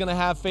Robinson's going to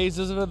have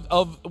phases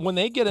of when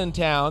they get in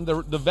town,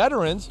 the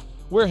veterans,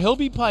 where he'll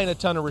be playing a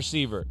ton of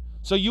receiver.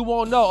 So you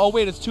won't know, oh,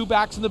 wait, it's two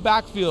backs in the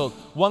backfield.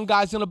 One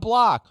guy's going to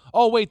block.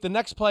 Oh, wait, the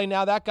next play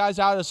now that guy's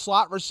out as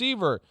slot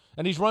receiver,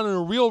 and he's running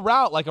a real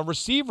route like a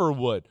receiver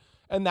would.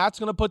 And that's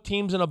going to put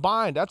teams in a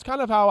bind. That's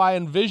kind of how I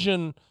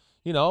envision,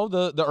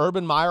 the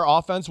Urban Meyer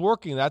offense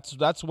working. That's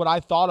what I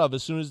thought of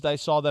as soon as I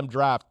saw them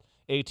draft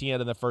Etienne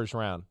in the first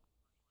round.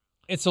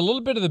 It's a little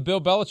bit of the Bill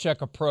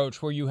Belichick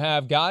approach where you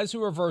have guys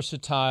who are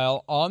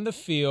versatile on the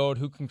field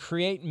who can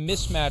create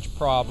mismatch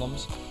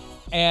problems.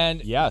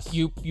 And yes,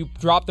 you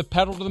drop the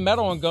pedal to the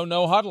metal and go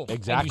no huddle.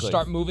 Exactly. And you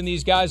start moving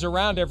these guys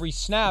around every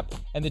snap,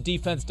 and the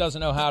defense doesn't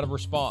know how to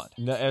respond.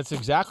 No, that's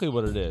exactly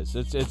what it is.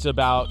 It's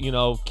about,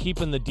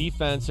 keeping the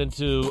defense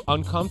into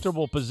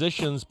uncomfortable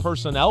positions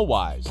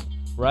personnel-wise,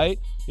 right?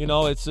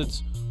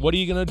 It's what are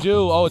you going to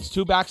do? Oh, it's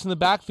two backs in the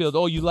backfield.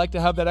 Oh, you'd like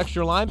to have that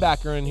extra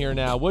linebacker in here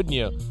now, wouldn't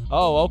you?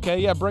 Oh, okay,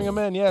 yeah, bring him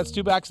in. Yeah, it's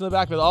two backs in the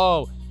backfield.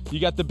 Oh, you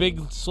got the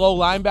big, slow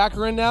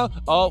linebacker in now?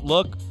 Oh,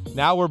 look,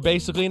 now we're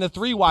basically in a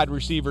 3-wide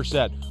receiver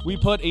set. We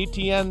put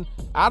Etienne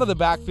out of the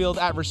backfield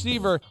at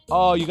receiver.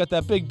 Oh, you got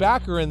that big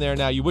backer in there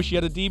now. You wish you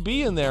had a DB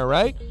in there,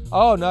 right?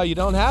 Oh, no, you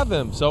don't have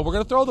him, so we're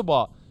going to throw the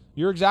ball.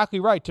 You're exactly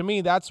right. To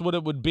me, that's what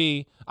it would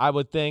be, I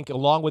would think,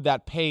 along with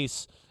that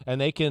pace,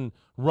 and they can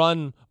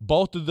run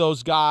both of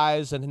those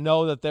guys and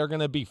know that they're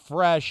going to be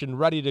fresh and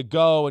ready to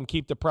go and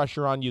keep the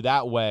pressure on you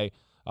that way.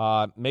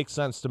 Makes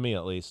sense to me,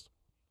 at least.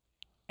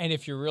 And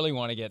if you really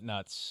want to get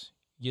nuts,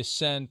 you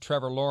send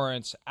Trevor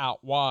Lawrence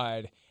out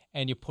wide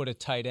and you put a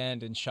tight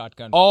end in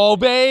shotgun. Oh,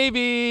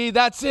 baby.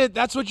 That's it.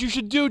 That's what you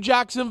should do,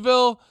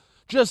 Jacksonville.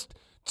 Just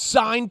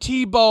sign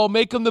Tebow,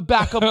 make him the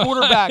backup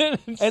quarterback.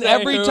 And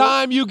every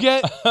time you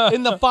get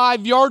in the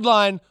 5-yard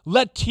line,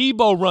 let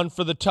Tebow run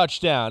for the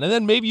touchdown. And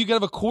then maybe you can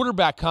have a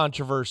quarterback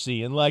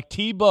controversy and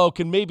Tebow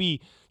can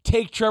maybe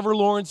take Trevor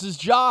Lawrence's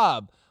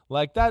job.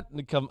 Like that,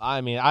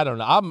 I don't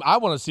know. I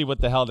want to see what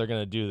the hell they're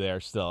going to do there.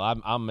 Still,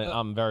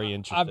 I'm very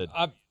interested.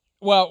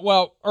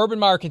 Well, Urban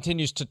Meyer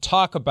continues to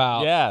talk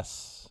about.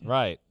 Yes,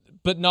 right,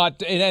 but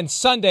not. And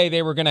Sunday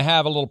they were going to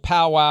have a little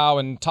powwow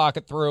and talk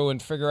it through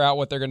and figure out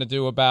what they're going to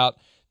do about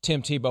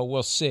Tim Tebow.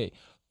 We'll see.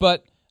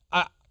 But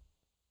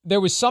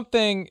there was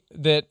something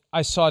that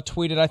I saw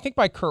tweeted, I think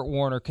by Kurt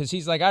Warner, because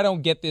he's like, I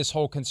don't get this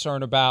whole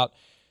concern about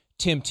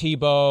Tim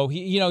Tebow.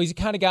 He's the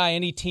kind of guy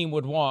any team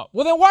would want.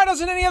 Well, then why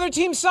doesn't any other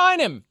team sign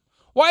him?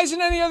 Why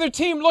isn't any other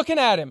team looking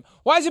at him?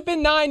 Why has it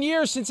been 9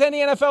 years since any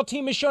NFL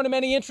team has shown him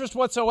any interest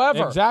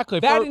whatsoever?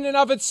 Exactly. That in and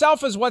of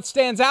itself is what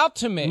stands out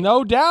to me.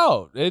 No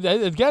doubt.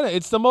 Again,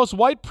 it's the most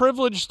white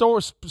privilege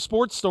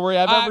sports story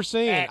I've ever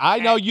seen. I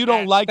know you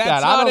don't like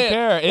that. I don't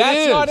care.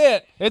 That's not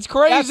it. It's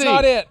crazy. That's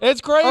not it.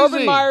 It's crazy.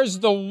 Urban Meyer's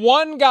the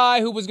one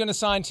guy who was going to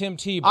sign Tim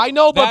Tebow. I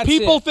know, but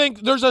people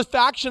think there's a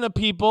faction of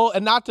people,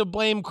 and not to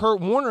blame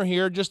Kurt Warner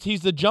here, just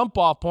he's the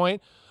jump-off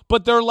point,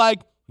 but they're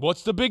like,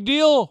 what's the big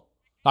deal?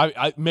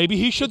 Maybe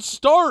he should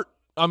start.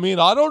 I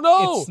don't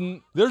know.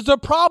 There's a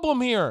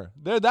problem here.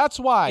 That's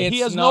why.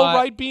 He has no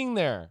right being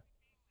there.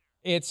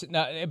 It's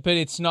not, but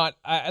it's not.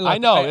 I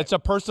know. It's a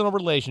personal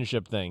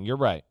relationship thing. You're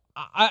right.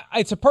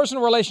 It's a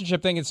personal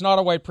relationship thing. It's not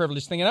a white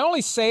privilege thing. And I only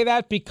say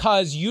that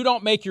because you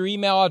don't make your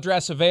email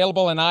address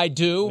available and I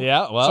do.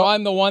 Yeah, well. So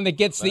I'm the one that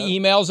gets the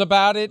emails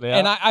about it. Yeah.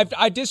 And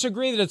I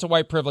disagree that it's a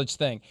white privilege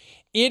thing.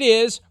 It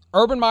is.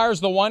 Urban Meyer's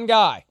the one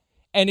guy.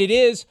 And it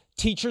is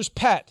teacher's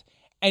pet.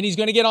 And he's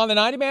going to get on the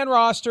 90-man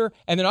roster,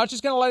 and they're not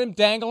just going to let him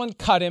dangle and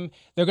cut him.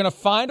 They're going to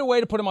find a way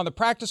to put him on the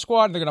practice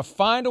squad. They're going to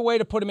find a way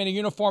to put him in a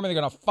uniform, and they're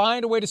going to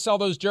find a way to sell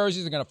those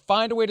jerseys. They're going to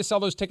find a way to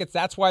sell those tickets.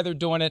 That's why they're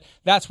doing it.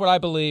 That's what I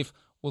believe.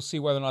 We'll see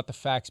whether or not the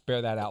facts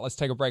bear that out. Let's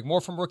take a break. More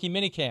from Rookie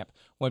Minicamp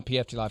when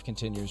PFT Live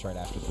continues right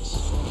after this.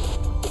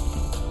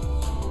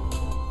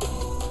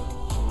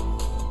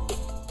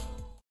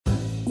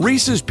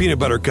 Reese's Peanut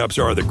Butter Cups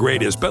are the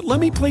greatest, but let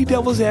me play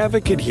devil's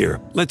advocate here.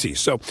 Let's see.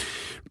 So,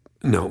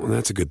 no,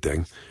 that's a good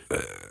thing.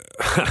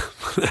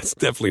 That's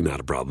definitely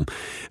not a problem.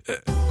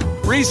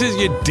 Reese's,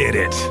 you did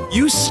it.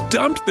 You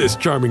stumped this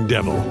charming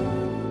devil.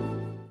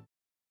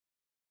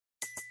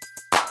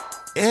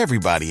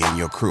 Everybody in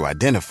your crew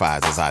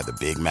identifies as either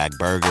Big Mac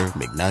Burger,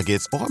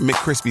 McNuggets, or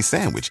McCrispy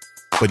Sandwich.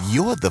 But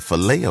you're the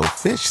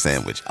Filet-O-Fish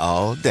Sandwich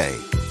all day.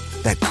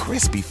 That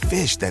crispy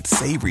fish, that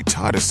savory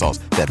tartar sauce,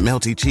 that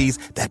melty cheese,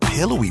 that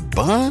pillowy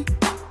bun.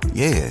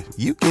 Yeah,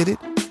 you get it.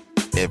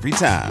 Every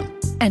time.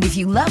 And if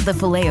you love the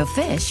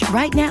Filet-O-Fish,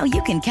 right now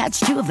you can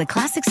catch 2 of the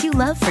classics you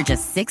love for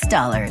just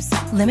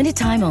 $6. Limited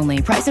time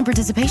only. Price and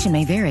participation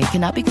may vary.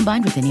 Cannot be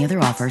combined with any other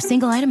offer.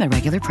 Single item at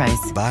regular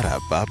price.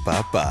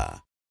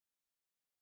 Ba-da-ba-ba-ba.